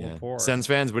 Michael Yeah. Lepore. Sens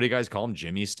fans, what do you guys call him?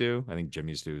 Jimmy Stew? I think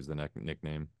Jimmy Stew is the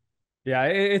nickname. Yeah,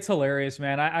 it's hilarious,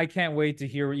 man. I can't wait to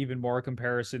hear even more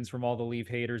comparisons from all the Leaf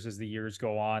haters as the years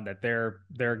go on, that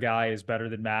their guy is better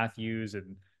than Matthews.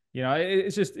 And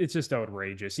it's just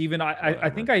outrageous. Even I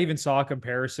think Whatever. I even saw a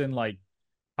comparison, like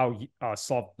how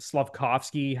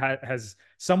Slavkovsky has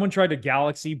someone tried to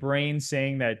galaxy brain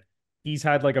saying that he's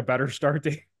had like a better start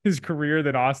to his career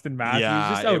than Auston Matthews. Yeah,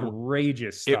 Just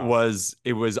outrageous it stuff. was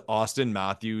Auston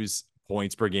Matthews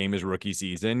points per game his rookie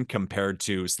season compared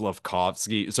to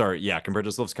Slavkovsky. Sorry, yeah, compared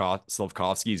to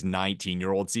Slavkovsky's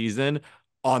 19-year-old season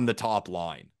on the top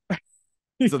line.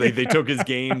 So they took his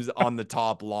games on the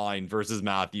top line versus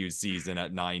Matthews' season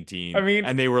at 19. I mean,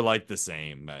 and they were like the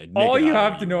same. Make all it you however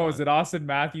have to you know is want. that Auston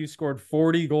Matthews scored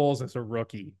 40 goals as a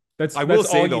rookie. I will That's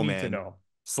say all though, you need to man, know.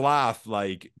 Slav,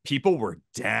 like people were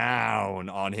down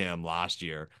on him last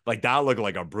year. Like that looked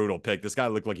like a brutal pick. This guy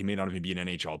looked like he may not even be an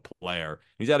NHL player.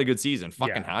 He's had a good season.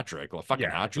 Fucking Yeah. hat trick. Fucking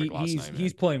Yeah, hat trick last night,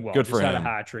 he's man. playing well. Good Just for had a him.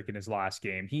 hat trick in his last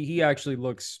game. He actually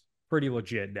looks pretty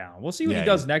legit now. We'll see what he Yeah,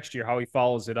 does next year, how he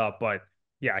follows it up. But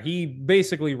yeah, he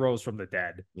basically rose from the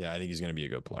dead. I think he's gonna be a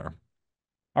good player.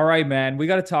 All right, man. We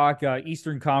got to talk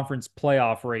Eastern Conference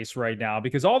playoff race right now,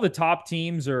 because all the top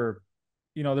teams are,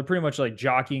 they're pretty much like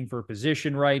jockeying for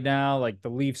position right now. Like the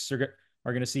Leafs are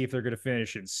going to see if they're going to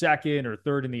finish in second or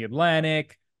third in the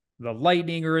Atlantic. The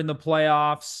Lightning are in the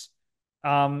playoffs.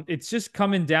 It's just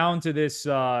coming down to this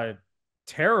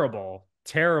terrible,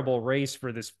 terrible race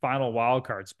for this final wild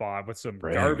card spot with some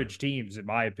Bring. garbage teams, in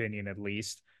my opinion, at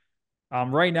least.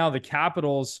 Right now, the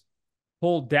Capitals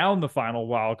pulled down the final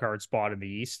wild card spot in the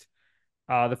East.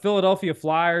 The Philadelphia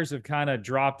Flyers have kind of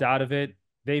dropped out of it.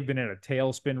 They've been in a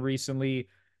tailspin recently.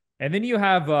 And then you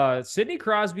have Sidney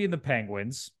Crosby and the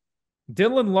Penguins,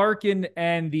 Dylan Larkin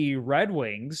and the Red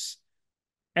Wings.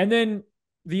 And then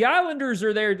the Islanders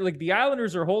are there. Like the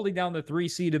Islanders are holding down the 3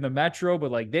 seed in the Metro,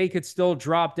 but like they could still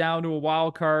drop down to a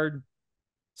wild card.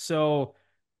 So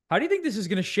how do you think this is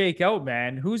going to shake out,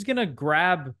 man? Who's going to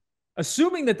grab,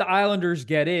 assuming that the Islanders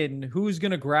get in, who's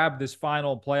going to grab this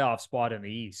final playoff spot in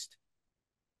the East?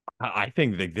 I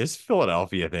think that this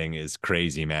Philadelphia thing is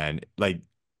crazy, man. Like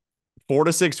 4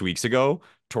 to 6 weeks ago,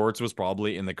 Torts was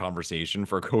probably in the conversation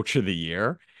for Coach of the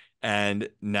Year, and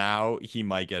now he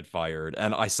might get fired.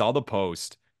 And I saw the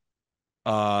post.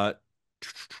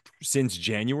 Since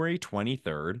January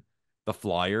 23rd, the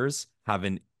Flyers have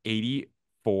an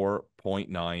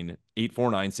 849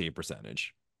 save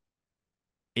percentage.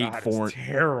 That is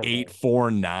terrible.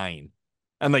 849.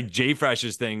 And like Jay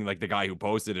Fresh's thing, like the guy who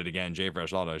posted it again, Jay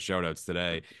Fresh, a lot of shout outs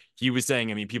today. He was saying,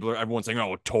 I mean, everyone's saying,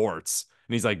 oh, Torts.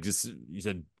 And he's like, he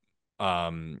said,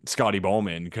 Scotty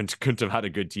Bowman couldn't have had a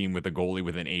good team with a goalie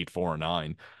with an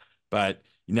 849. But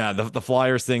yeah, the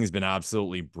Flyers thing has been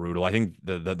absolutely brutal. I think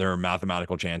their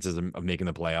mathematical chances of making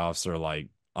the playoffs are like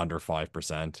under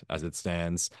 5% as it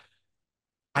stands.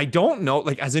 I don't know,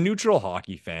 like as a neutral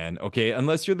hockey fan, okay,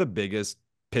 unless you're the biggest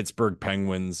Pittsburgh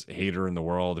Penguins hater in the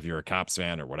world, if you're a Caps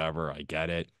fan or whatever, I get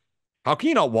it. How can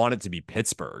you not want it to be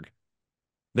Pittsburgh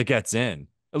that gets in?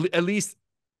 At least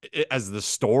as the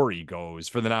story goes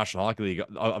for the National Hockey League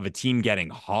of a team getting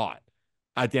hot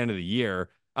at the end of the year,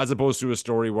 as opposed to a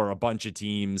story where a bunch of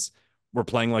teams were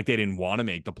playing like they didn't want to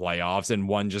make the playoffs and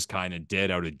one just kind of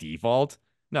did out of default.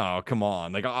 No, come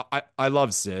on. Like I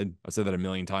love Sid. I said that a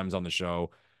million times on the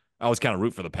show. I was kind of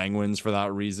root for the Penguins for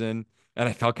that reason. And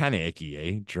I felt kind of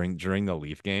icky, during the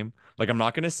Leaf game. Like, I'm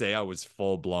not going to say I was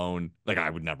full blown, like, I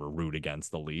would never root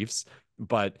against the Leafs.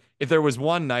 But if there was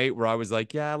one night where I was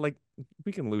like, yeah, like,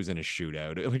 we can lose in a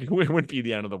shootout, like, it wouldn't be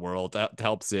the end of the world to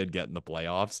help Sid get in the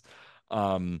playoffs.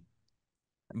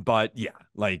 But yeah,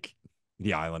 like,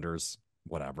 the Islanders,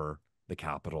 whatever. The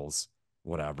Capitals,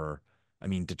 whatever. I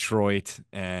mean, Detroit,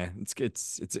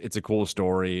 it's a cool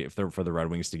story if they're for the Red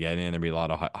Wings to get in. There'd be a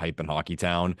lot of hype in Hockey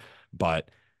Town, but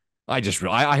I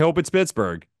hope it's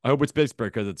Pittsburgh. I hope it's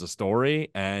Pittsburgh because it's a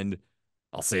story, and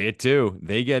I'll say it too.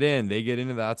 They get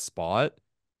into that spot.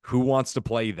 Who wants to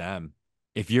play them?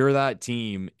 If you're that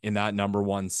team in that number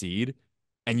one seed,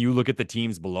 and you look at the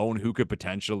teams below and who could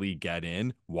potentially get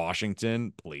in,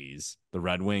 Washington, please. The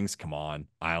Red Wings, come on.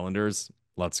 Islanders,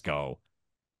 let's go.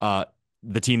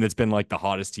 The team that's been like the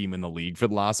hottest team in the league for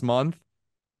the last month,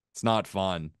 it's not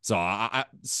fun. So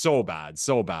so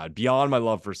bad. Beyond my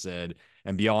love for Sid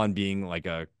and beyond being like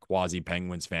a quasi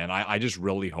Penguins fan, I just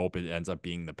really hope it ends up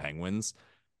being the Penguins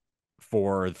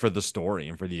for the story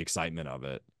and for the excitement of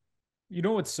it. You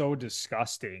know what's so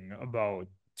disgusting about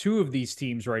two of these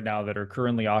teams right now that are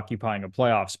currently occupying a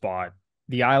playoff spot,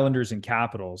 the Islanders and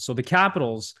Capitals. So the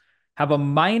Capitals have a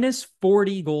minus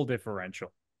 40 goal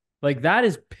differential. Like, that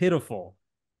is pitiful.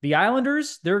 The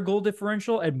Islanders, their goal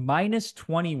differential at minus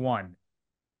 21.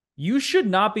 You should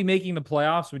not be making the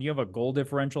playoffs when you have a goal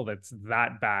differential that's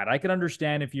that bad. I can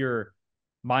understand if you're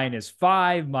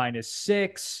 -5,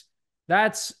 -6.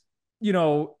 That's,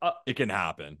 it can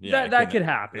happen. Yeah, that could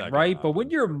happen, right? But when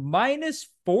you're minus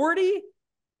 40,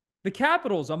 the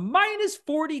Capitals, a minus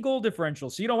 40 goal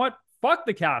differential. So you know what? Fuck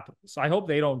the Capitals. I hope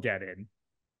they don't get in.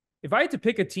 If I had to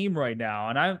pick a team right now,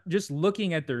 and I'm just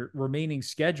looking at their remaining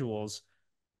schedules,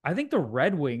 I think the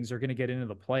Red Wings are going to get into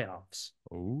the playoffs.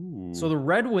 Ooh. So the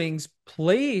Red Wings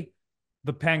play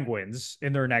the Penguins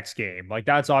in their next game. Like,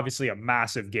 that's obviously a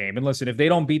massive game. And listen, if they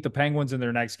don't beat the Penguins in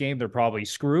their next game, they're probably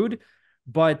screwed.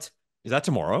 But is that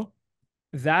tomorrow?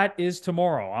 That is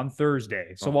tomorrow on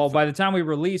Thursday. So by the time we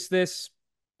release this,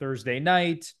 Thursday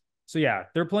night. So yeah,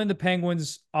 they're playing the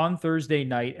Penguins on Thursday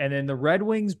night. And then the Red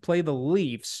Wings play the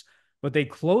Leafs, but they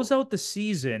close out the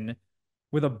season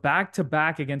with a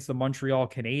back-to-back against the Montreal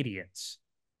Canadiens.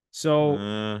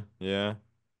 So yeah,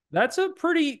 that's a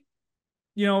pretty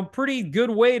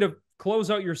good way to close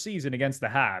out your season against the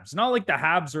Habs. Not like the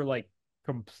Habs are like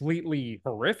completely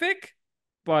horrific,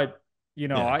 but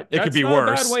it could be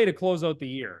worse. A bad way to close out the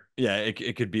year. Yeah,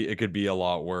 it could be a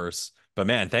lot worse. But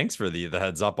man, thanks for the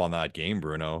heads up on that game,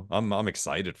 Bruno. I'm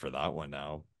excited for that one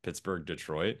now. Pittsburgh,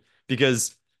 Detroit,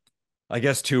 because I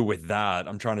guess too with that,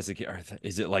 I'm trying to see,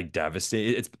 is it like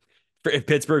devastating? If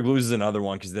Pittsburgh loses another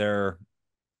one, because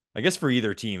I guess for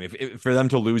either team, if for them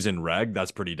to lose in reg,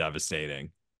 that's pretty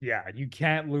devastating. Yeah, you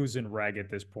can't lose in reg at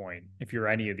this point if you're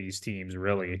any of these teams,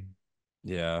 really.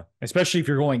 Yeah. Especially if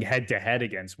you're going head to head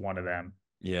against one of them.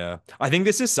 Yeah. I think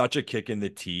this is such a kick in the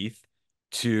teeth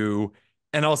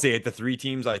and I'll say it, the three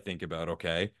teams I think about,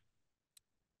 okay?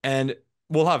 And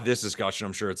we'll have this discussion,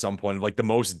 I'm sure, at some point, like the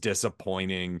most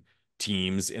disappointing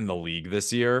teams in the league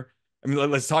this year. I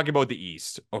mean, let's talk about the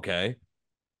East, okay?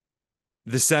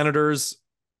 The Senators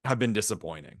have been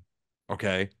disappointing,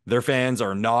 okay? Their fans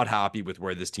are not happy with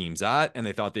where this team's at, and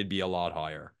they thought they'd be a lot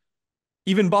higher.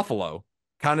 Even Buffalo,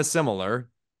 kind of similar.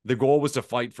 The goal was to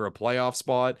fight for a playoff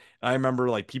spot. I remember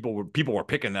like people were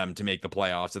picking them to make the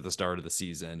playoffs at the start of the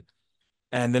season.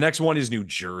 And the next one is New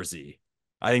Jersey.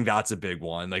 I think that's a big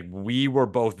one. Like, we were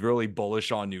both really bullish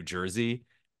on New Jersey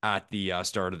at the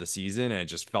start of the season, and it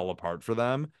just fell apart for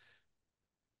them.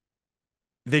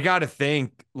 They got to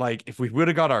think, like, if we would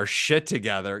have got our shit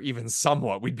together, even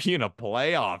somewhat, we'd be in a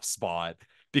playoff spot.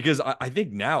 Because I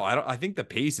think now, I think the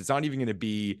pace, it's not even going to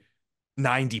be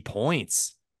 90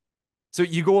 points. So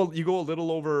you go a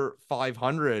little over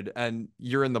 500 and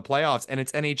you're in the playoffs, and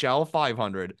it's NHL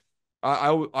 500. I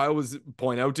always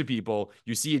point out to people,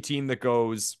 you see a team that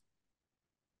goes,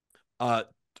 I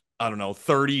don't know,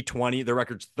 30-20, the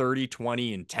record's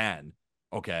 30-20-10.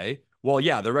 Okay. Well,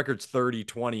 yeah, the record's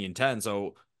 30-20-10.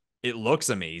 So it looks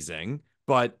amazing,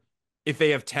 but if they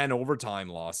have 10 overtime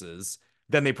losses,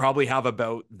 then they probably have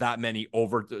about that many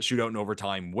shootout and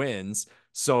overtime wins.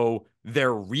 So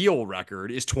their real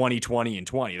record is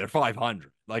 20-20-20. They're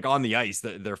 500. Like, on the ice,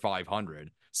 they're 500.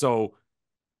 So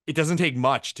it doesn't take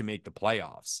much to make the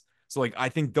playoffs. So, like, I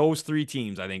think those three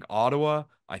teams, I think Ottawa,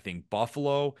 I think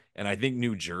Buffalo, and I think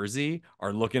New Jersey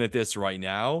are looking at this right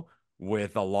now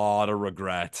with a lot of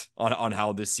regret on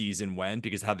how this season went,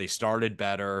 because had they started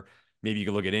better, maybe you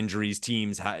could look at injuries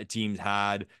teams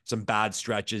had, some bad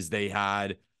stretches they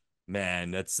had. Man,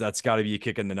 that's got to be a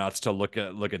kick in the nuts to look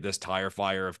at this tire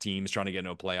fire of teams trying to get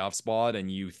into a playoff spot, and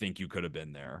you think you could have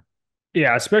been there.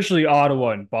 Yeah, especially Ottawa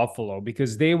and Buffalo,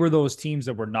 because they were those teams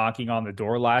that were knocking on the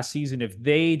door last season. If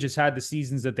they just had the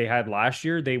seasons that they had last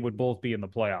year, they would both be in the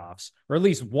playoffs, or at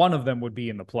least one of them would be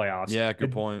in the playoffs. Yeah,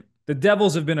 good point. The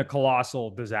Devils have been a colossal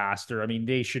disaster. I mean,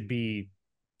 they should be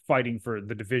fighting for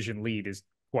the division lead is,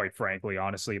 quite frankly,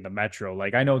 honestly, in the Metro.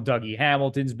 Like, I know Dougie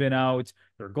Hamilton's been out.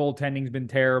 Their goaltending's been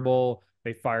terrible.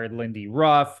 They fired Lindy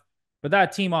Ruff. But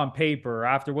that team on paper,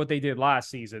 after what they did last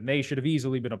season, they should have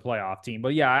easily been a playoff team.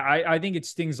 But yeah, I think it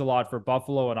stings a lot for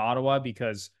Buffalo and Ottawa,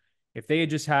 because if they had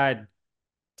just had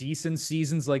decent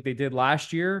seasons like they did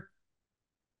last year,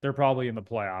 they're probably in the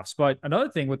playoffs. But another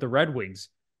thing with the Red Wings,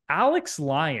 Alex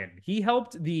Lyon, he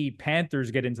helped the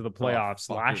Panthers get into the playoffs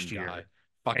last year.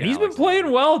 And he's been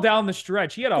playing well down the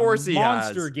stretch. He had a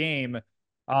monster game.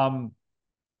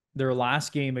 Their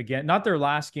last game again, not their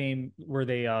last game where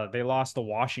they lost to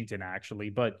Washington, actually,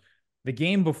 but the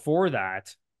game before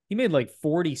that, he made like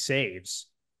 40 saves.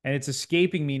 And it's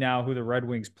escaping me now who the Red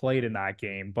Wings played in that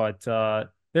game. But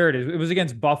there it is. It was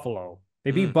against Buffalo.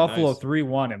 They beat Buffalo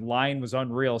 3-1, and Lyon was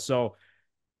unreal. So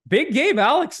big game,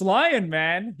 Alex Lyon,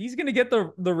 man. He's going to get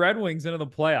the Red Wings into the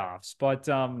playoffs. But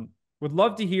would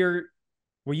love to hear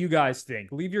what you guys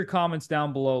think. Leave your comments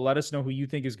down below. Let us know who you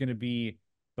think is going to be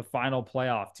the final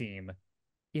playoff team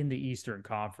in the Eastern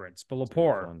Conference. But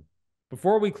Lepore,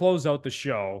 before we close out the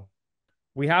show,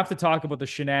 we have to talk about the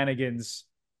shenanigans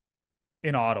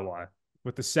in Ottawa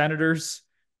with the Senators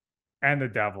and the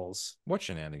Devils. What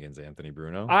shenanigans, Anthony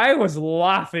Bruno? I was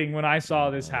laughing when I saw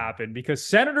this happen, because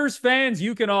Senators fans,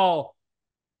 you can all,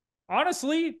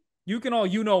 honestly, you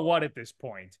know what at this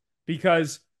point,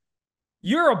 because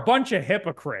you're a bunch of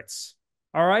hypocrites.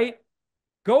 All right.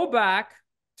 Go back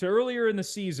to earlier in the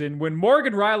season when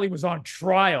Morgan Rielly was on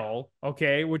trial,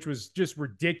 okay, which was just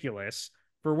ridiculous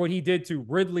for what he did to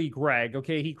Ridley Gregg.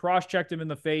 Okay, he cross-checked him in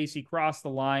the face. He crossed the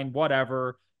line,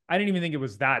 whatever. I didn't even think it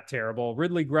was that terrible.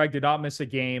 Ridley Gregg did not miss a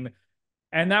game.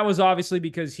 And that was obviously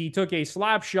because he took a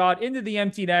slap shot into the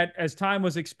empty net as time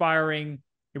was expiring.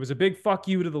 It was a big fuck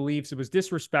you to the Leafs. It was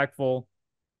disrespectful.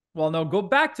 Well, no, go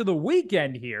back to the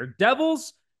weekend here.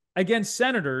 Devils against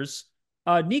Senators.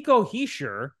 Nico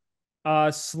Hischier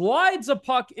slides a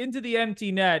puck into the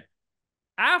empty net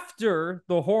after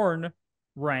the horn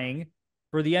rang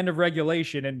for the end of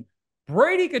regulation, and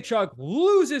Brady Tkachuk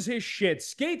loses his shit,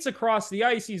 skates across the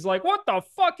ice. He's like, what the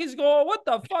fuck is going on? What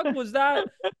the fuck was that?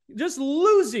 Just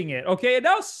losing it, okay? And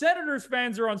now Senators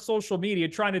fans are on social media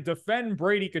trying to defend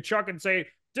Brady Tkachuk and say,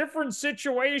 different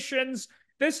situations.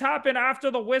 This happened after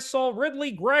the whistle.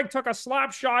 Ridley Gregg took a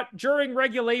slap shot during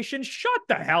regulation. Shut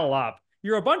the hell up.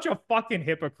 You're a bunch of fucking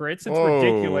hypocrites. It's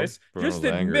ridiculous. Just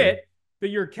admit that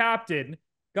your captain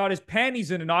got his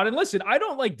panties in a knot. And listen, I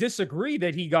don't disagree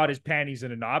that he got his panties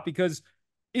in a knot, because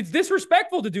it's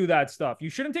disrespectful to do that stuff. You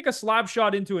shouldn't take a slap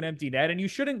shot into an empty net, and you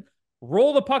shouldn't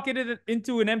roll the puck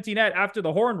into an empty net after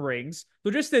the horn rings.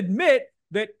 So just admit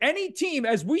that any team,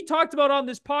 as we talked about on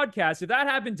this podcast, if that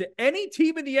happened to any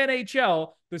team in the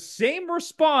NHL, the same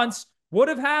response would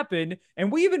have happened.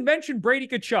 And we even mentioned Brady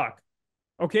Tkachuk.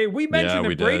 Okay, we mentioned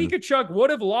that Brady Tkachuk would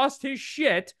have lost his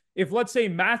shit if, let's say,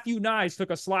 Matthew Knies took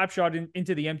a slap shot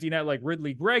into the empty net like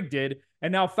Ridley Gregg did.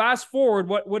 And now fast forward,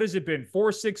 what has it been?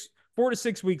 4 to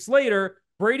 6 weeks later,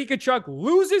 Brady Tkachuk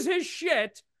loses his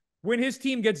shit when his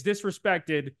team gets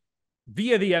disrespected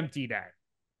via the empty net.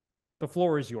 The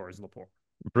floor is yours, Lepore.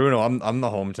 Bruno, I'm the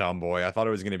hometown boy. I thought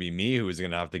it was going to be me who was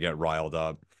going to have to get riled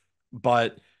up.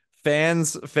 But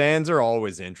fans are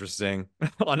always interesting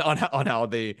on how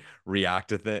they react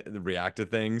to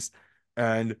things.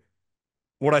 And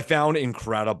what I found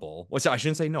incredible, I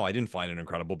shouldn't say no, I didn't find it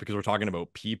incredible, because we're talking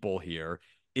about people here,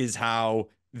 is how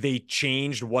they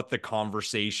changed what the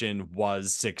conversation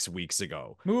was 6 weeks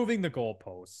ago. Moving the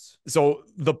goalposts. So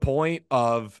the point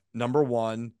of, number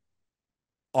one,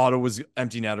 Ottawa's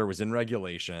empty netter was in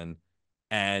regulation,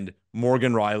 and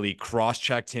Morgan Rielly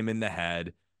cross-checked him in the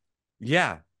head.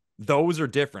 Yeah, those are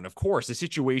different. Of course, the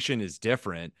situation is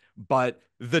different, but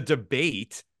the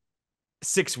debate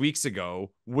 6 weeks ago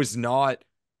was not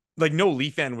no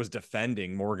Leaf fan was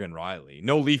defending Morgan Rielly.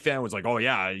 No Leaf fan was like, oh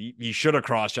yeah, he should have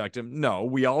cross-checked him. No,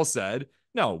 we all said,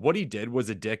 no, what he did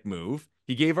was a dick move.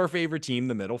 He gave our favorite team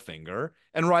the middle finger,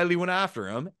 and Rielly went after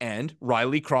him, and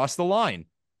Rielly crossed the line.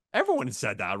 Everyone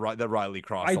said that Rielly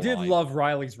crossed the line. I did love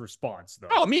Rielly's response, though.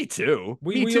 Oh, me too.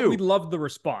 Me too. We loved the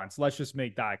response. Let's just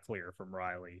make that clear from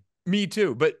Rielly. Me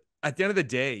too. But at the end of the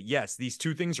day, yes, these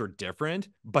two things are different,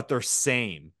 but they're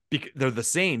same. They're the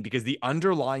same because the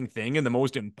underlying thing and the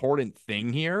most important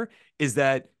thing here is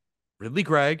that Ridley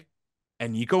Gregg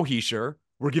and Nico Hischier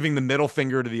were giving the middle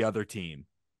finger to the other team,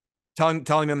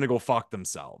 telling them to go fuck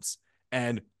themselves.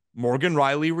 And Morgan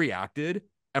Rielly reacted,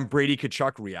 and Brady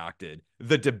Tkachuk reacted.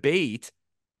 The debate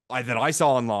that I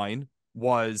saw online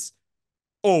was,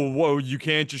 oh, whoa, you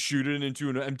can't just shoot it into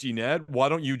an empty net. Why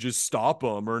don't you just stop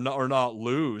them or not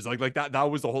lose? Like that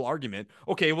was the whole argument.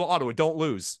 Okay, well, Ottawa, don't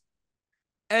lose.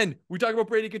 And we talk about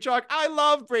Brady Tkachuk. I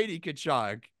love Brady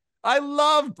Tkachuk. I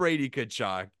love Brady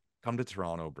Tkachuk. Come to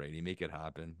Toronto, Brady. Make it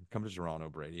happen. Come to Toronto,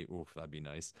 Brady. Oof, that'd be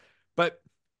nice. But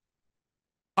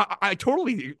I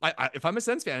totally, if I'm a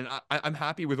Sens fan, I'm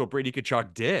happy with what Brady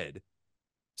Tkachuk did.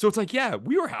 So it's like, yeah,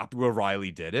 we were happy when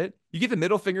Riley did it. You give the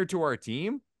middle finger to our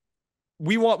team.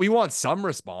 We want some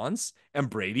response. And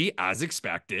Brady, as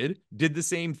expected, did the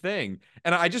same thing.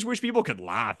 And I just wish people could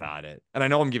laugh at it. And I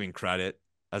know I'm giving credit,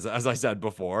 as I said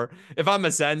before. If I'm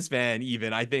a Sens fan,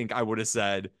 even, I think I would have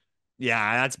said,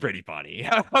 yeah, that's pretty funny.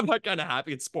 I'm not kind of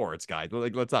happy. It's sports, guys.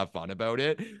 Like, let's have fun about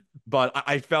it. But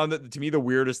I found that, to me, the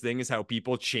weirdest thing is how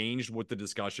people changed what the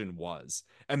discussion was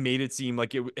and made it seem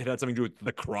like it had something to do with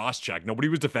the cross check. Nobody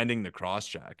was defending the cross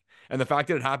check. And the fact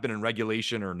that it happened in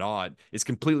regulation or not is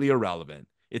completely irrelevant.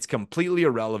 It's completely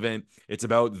irrelevant. It's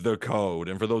about the code.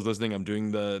 And for those listening, I'm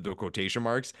doing the quotation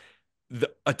marks.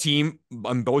 A team,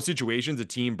 in both situations, a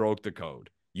team broke the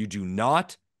code. You do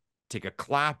not take a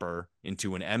clapper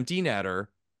into an empty netter,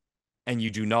 and you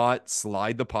do not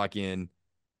slide the puck in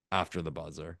after the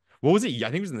buzzer. What was it? I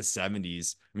think it was in the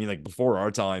 70s. I mean, like before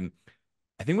our time.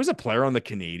 I think it was a player on the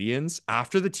Canadiens.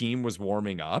 After the team was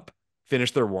warming up,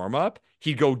 finished their warm up,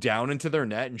 he'd go down into their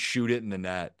net and shoot it in the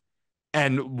net.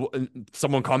 And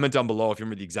someone comment down below if you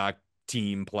remember the exact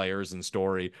team, players, and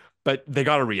story. But they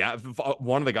got a react.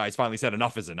 One of the guys finally said,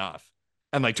 "Enough is enough."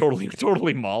 And like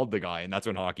totally mauled the guy. And that's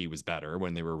when hockey was better,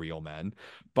 when they were real men.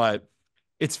 But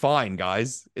it's fine,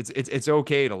 guys. It's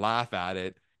okay to laugh at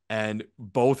it. And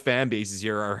both fan bases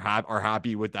here are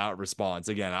happy with that response.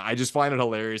 Again, I just find it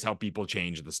hilarious how people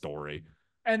change the story.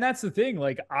 And that's the thing.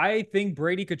 Like, I think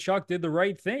Brady Tkachuk did the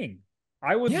right thing.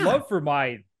 I would love for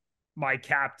my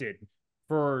captain,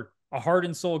 for a heart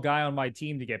and soul guy on my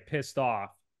team, to get pissed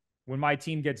off when my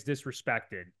team gets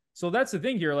disrespected. So that's the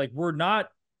thing here. Like, we're not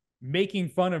making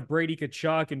fun of Brady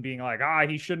Tkachuk and being like,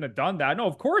 he shouldn't have done that. No,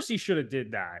 of course he should have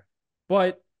did that.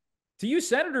 But to you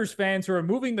Senators fans who are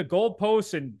moving the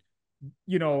goalposts and,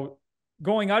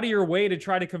 going out of your way to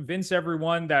try to convince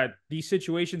everyone that these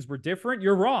situations were different,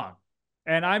 you're wrong.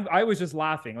 And I was just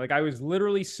laughing. Like, I was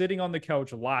literally sitting on the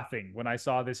couch laughing when I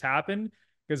saw this happen,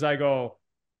 because I go,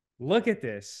 look at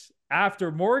this.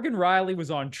 After Morgan Riley was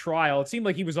on trial, it seemed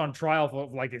like he was on trial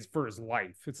for his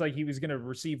life. It's like he was going to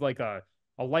receive like a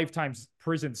lifetime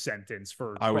prison sentence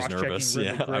for cross-checking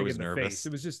Ridley Gregg in the face.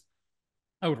 It was just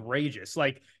outrageous.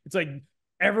 Like, it's like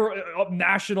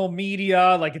national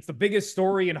media, like it's the biggest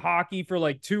story in hockey for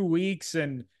like 2 weeks,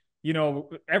 and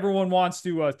everyone wants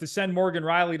to send Morgan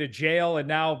Riley to jail, and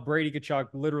now Brady Tkachuk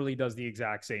literally does the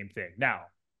exact same thing. Now,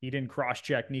 he didn't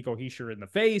cross-check Nico Hischier in the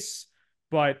face,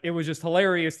 but it was just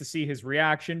hilarious to see his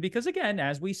reaction, because again,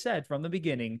 as we said from the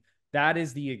beginning, that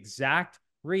is the exact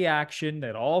reaction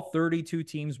that all 32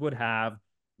 teams would have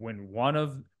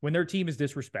when their team is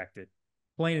disrespected.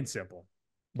 Plain and simple.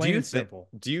 Plain and simple.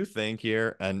 Do you think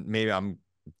here, and maybe I'm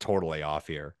totally off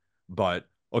here, but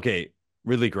okay,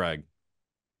 Ridley Gregg,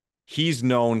 he's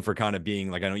known for kind of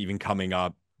being like, I know, even coming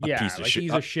up a piece of shit.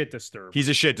 He's a shit disturber. He's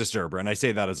a shit disturber. And I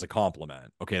say that as a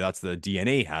compliment. Okay. That's the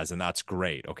DNA has, and that's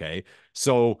great. Okay.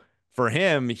 So for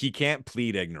him, he can't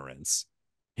plead ignorance.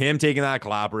 Him taking that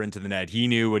clapper into the net, he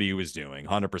knew what he was doing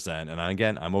 100%. And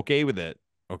again, I'm okay with it.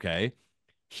 Okay.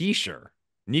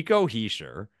 Nico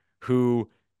Hischier, who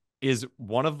is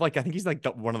one of, like, I think he's like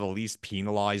one of the least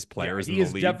penalized players in the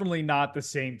league. He is definitely not the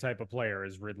same type of player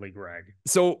as Ridley Gregg.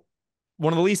 So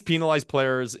one of the least penalized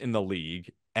players in the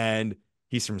league, and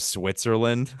he's from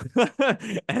Switzerland.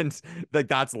 And like,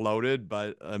 that's loaded,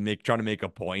 but trying to make a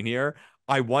point here.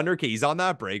 I wonder, okay, he's on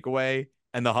that breakaway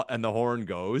and the horn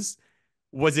goes.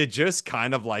 Was it just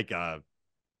kind of like a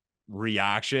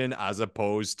reaction as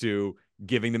opposed to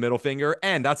giving the middle finger?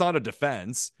 And that's not a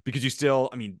defense, because you still,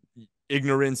 I mean,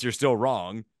 ignorance, you're still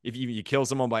wrong. If you kill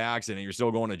someone by accident, you're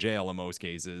still going to jail in most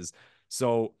cases.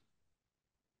 So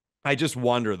I just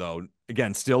wonder, though,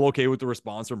 again, still okay with the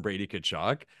response from Brady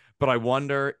Tkachuk, but I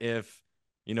wonder if,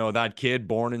 that kid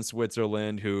born in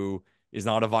Switzerland who is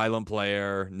not a violent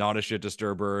player, not a shit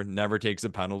disturber, never takes a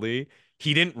penalty,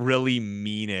 he didn't really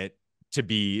mean it to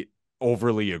be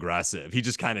overly aggressive. He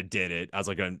just kind of did it as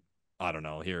like I don't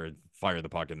know, here, fire the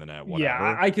puck in the net, whatever.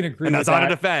 Yeah, I can agree with that. And that's not a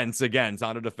defense. Again, it's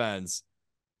not a defense.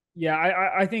 Yeah,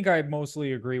 I think I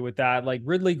mostly agree with that. Like,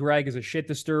 Ridley Gregg is a shit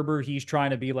disturber. He's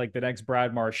trying to be like the next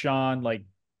Brad Marchand. Like,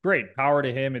 great, power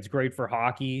to him. It's great for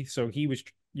hockey. So he was,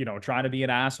 trying to be an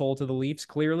asshole to the Leafs,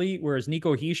 clearly. Whereas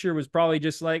Nico Hischier was probably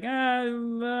just like, all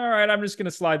right, I'm just going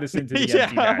to slide this into the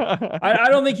empty net. I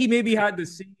don't think he maybe had the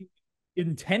same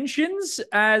intentions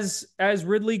as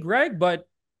Ridley Gregg, but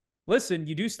listen,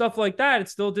 you do stuff like that,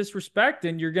 it's still disrespect,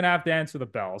 and you're going to have to answer the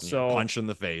bell. So punch in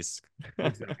the face.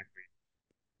 Exactly.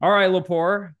 All right,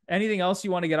 Lepore, anything else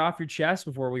you want to get off your chest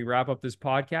before we wrap up this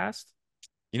podcast?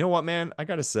 You know what, man? I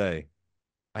got to say,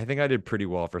 I think I did pretty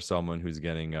well for someone who's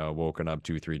getting woken up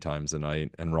 2-3 times a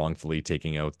night and wrongfully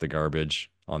taking out the garbage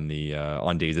on the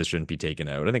on days it shouldn't be taken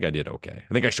out. I think I did okay.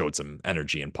 I think I showed some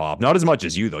energy and pop. Not as much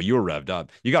as you though. You were revved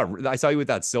up. I saw you with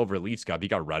that silver Leafs cup. You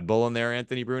got Red Bull in there,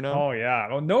 Anthony Bruno. Oh yeah.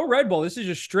 Oh, no Red Bull. This is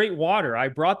just straight water. I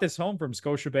brought this home from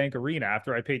Scotiabank Arena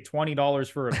after I paid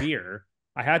 $20 for a beer.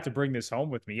 I had to bring this home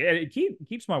with me. It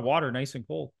keeps my water nice and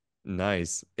cold.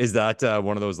 Nice. Is that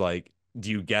one of those like? Do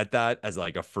you get that as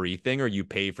like a free thing, or you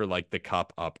pay for like the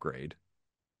cup upgrade?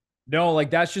 No,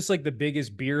 like that's just like the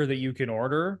biggest beer that you can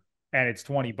order, and it's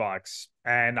 $20.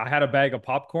 And I had a bag of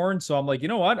popcorn, so I'm like, you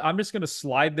know what? I'm just gonna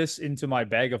slide this into my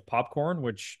bag of popcorn,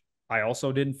 which I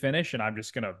also didn't finish, and I'm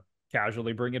just gonna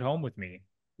casually bring it home with me.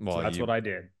 Well, so that's what I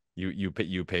did. You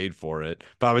paid for it.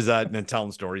 But I was and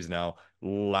telling stories now.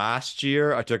 Last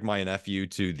year, I took my nephew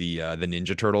to the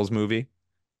Ninja Turtles movie,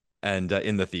 and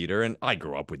in the theater, and I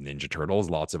grew up with Ninja Turtles.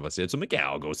 Lots of us did. So I'm like, yeah,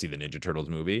 I'll go see the Ninja Turtles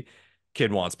movie.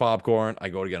 Kid wants popcorn. I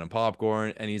go to get him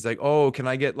popcorn, and he's like, oh, can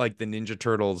I get like the Ninja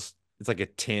Turtles? It's like a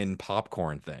tin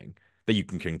popcorn thing that you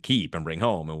can keep and bring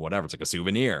home and whatever. It's like a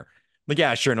souvenir. I'm like,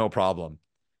 yeah, sure, no problem.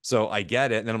 So I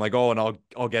get it, and then I'm like, oh, and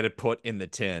I'll get it put in the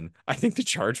tin. I think the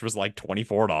charge was like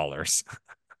 $24.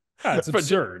 That's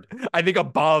absurd. I think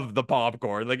above the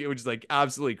popcorn. Like, it was just like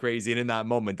absolutely crazy. And in that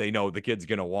moment, they know the kid's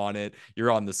gonna want it. You're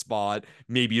on the spot.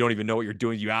 Maybe you don't even know what you're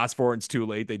doing. You ask for it, it's too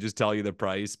late. They just tell you the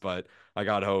price. But I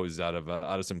got hosed out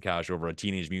of some cash over a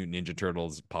Teenage Mutant Ninja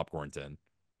Turtles popcorn tin.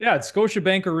 Yeah, it's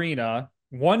Scotiabank Arena.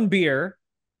 One beer,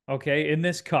 okay, in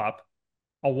this cup,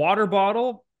 a water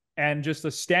bottle, and just a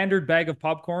standard bag of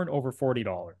popcorn over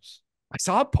 $40. I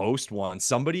saw a post once.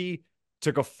 Somebody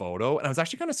took a photo, and I was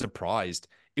actually kind of surprised.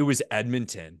 It was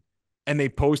Edmonton, and they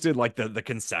posted like the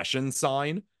concession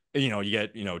sign. You know, you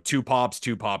get, 2 pops,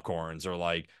 2 popcorns, or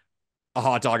like a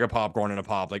hot dog, a popcorn, and a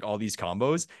pop, like all these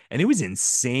combos. And it was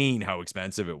insane how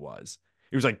expensive it was.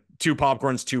 It was like 2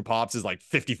 popcorns, 2 pops is like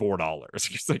 $54.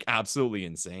 It's like absolutely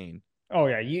insane. Oh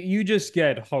yeah, you just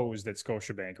get hosed at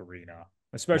Scotiabank Arena,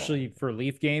 especially for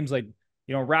Leaf games. Like,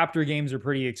 Raptor games are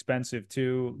pretty expensive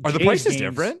too. Are the prices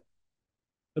different?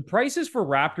 The prices for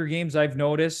Raptor games, I've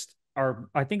noticed, are,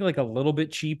 I think, like a little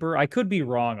bit cheaper. I could be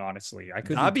wrong, honestly.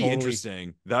 That'd be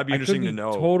interesting. That'd be interesting to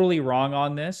know. Totally wrong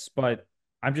on this, but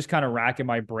I'm just kind of racking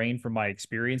my brain from my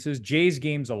experiences. Jays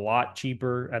games a lot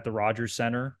cheaper at the Rogers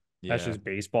Center. Yeah. That's just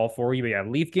baseball for you. But yeah,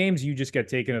 Leaf games, you just get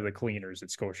taken to the cleaners at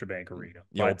Scotiabank Arena.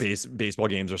 Baseball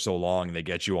games are so long, they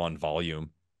get you on volume.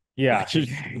 Yeah,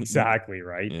 exactly,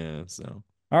 right? Yeah, so.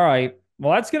 All right.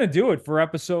 Well, that's going to do it for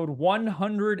episode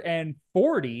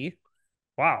 140.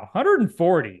 Wow,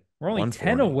 140. We're only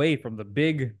 10 away from the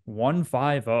big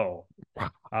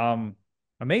 150.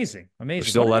 Amazing. They're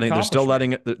still letting us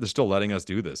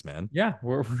do this, man. Yeah,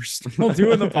 we're still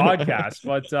doing the podcast,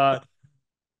 but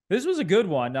this was a good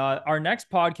one. Our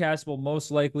next podcast will most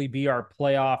likely be our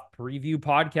playoff preview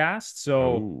podcast.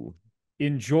 So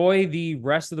enjoy the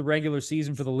rest of the regular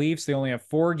season for the Leafs. They only have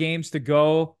 4 games to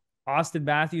go. Auston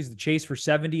Matthews, the chase for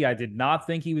 70. I did not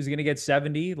think he was going to get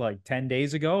 70 like 10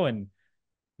 days ago, and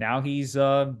now he's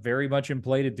very much in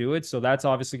play to do it. So that's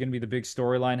obviously going to be the big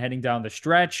storyline heading down the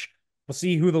stretch. We'll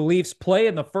see who the Leafs play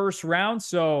in the first round.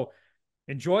 So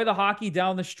enjoy the hockey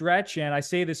down the stretch. And I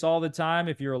say this all the time.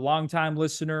 If you're a longtime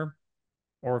listener,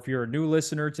 or if you're a new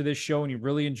listener to this show and you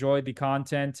really enjoyed the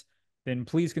content, then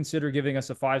please consider giving us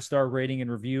a 5-star rating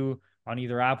and review on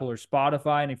either Apple or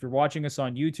Spotify. And if you're watching us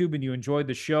on YouTube and you enjoyed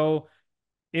the show,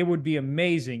 it would be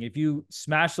amazing if you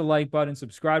smash the like button,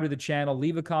 subscribe to the channel,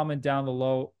 leave a comment down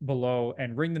below,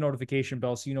 and ring the notification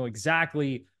bell so you know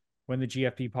exactly when the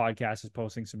GFP podcast is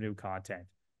posting some new content.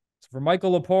 So for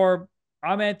Michael Lepore,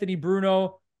 I'm Anthony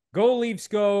Bruno. Go Leafs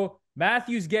go.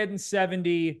 Matthews getting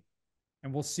 70,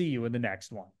 and we'll see you in the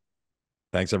next one.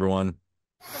 Thanks, everyone.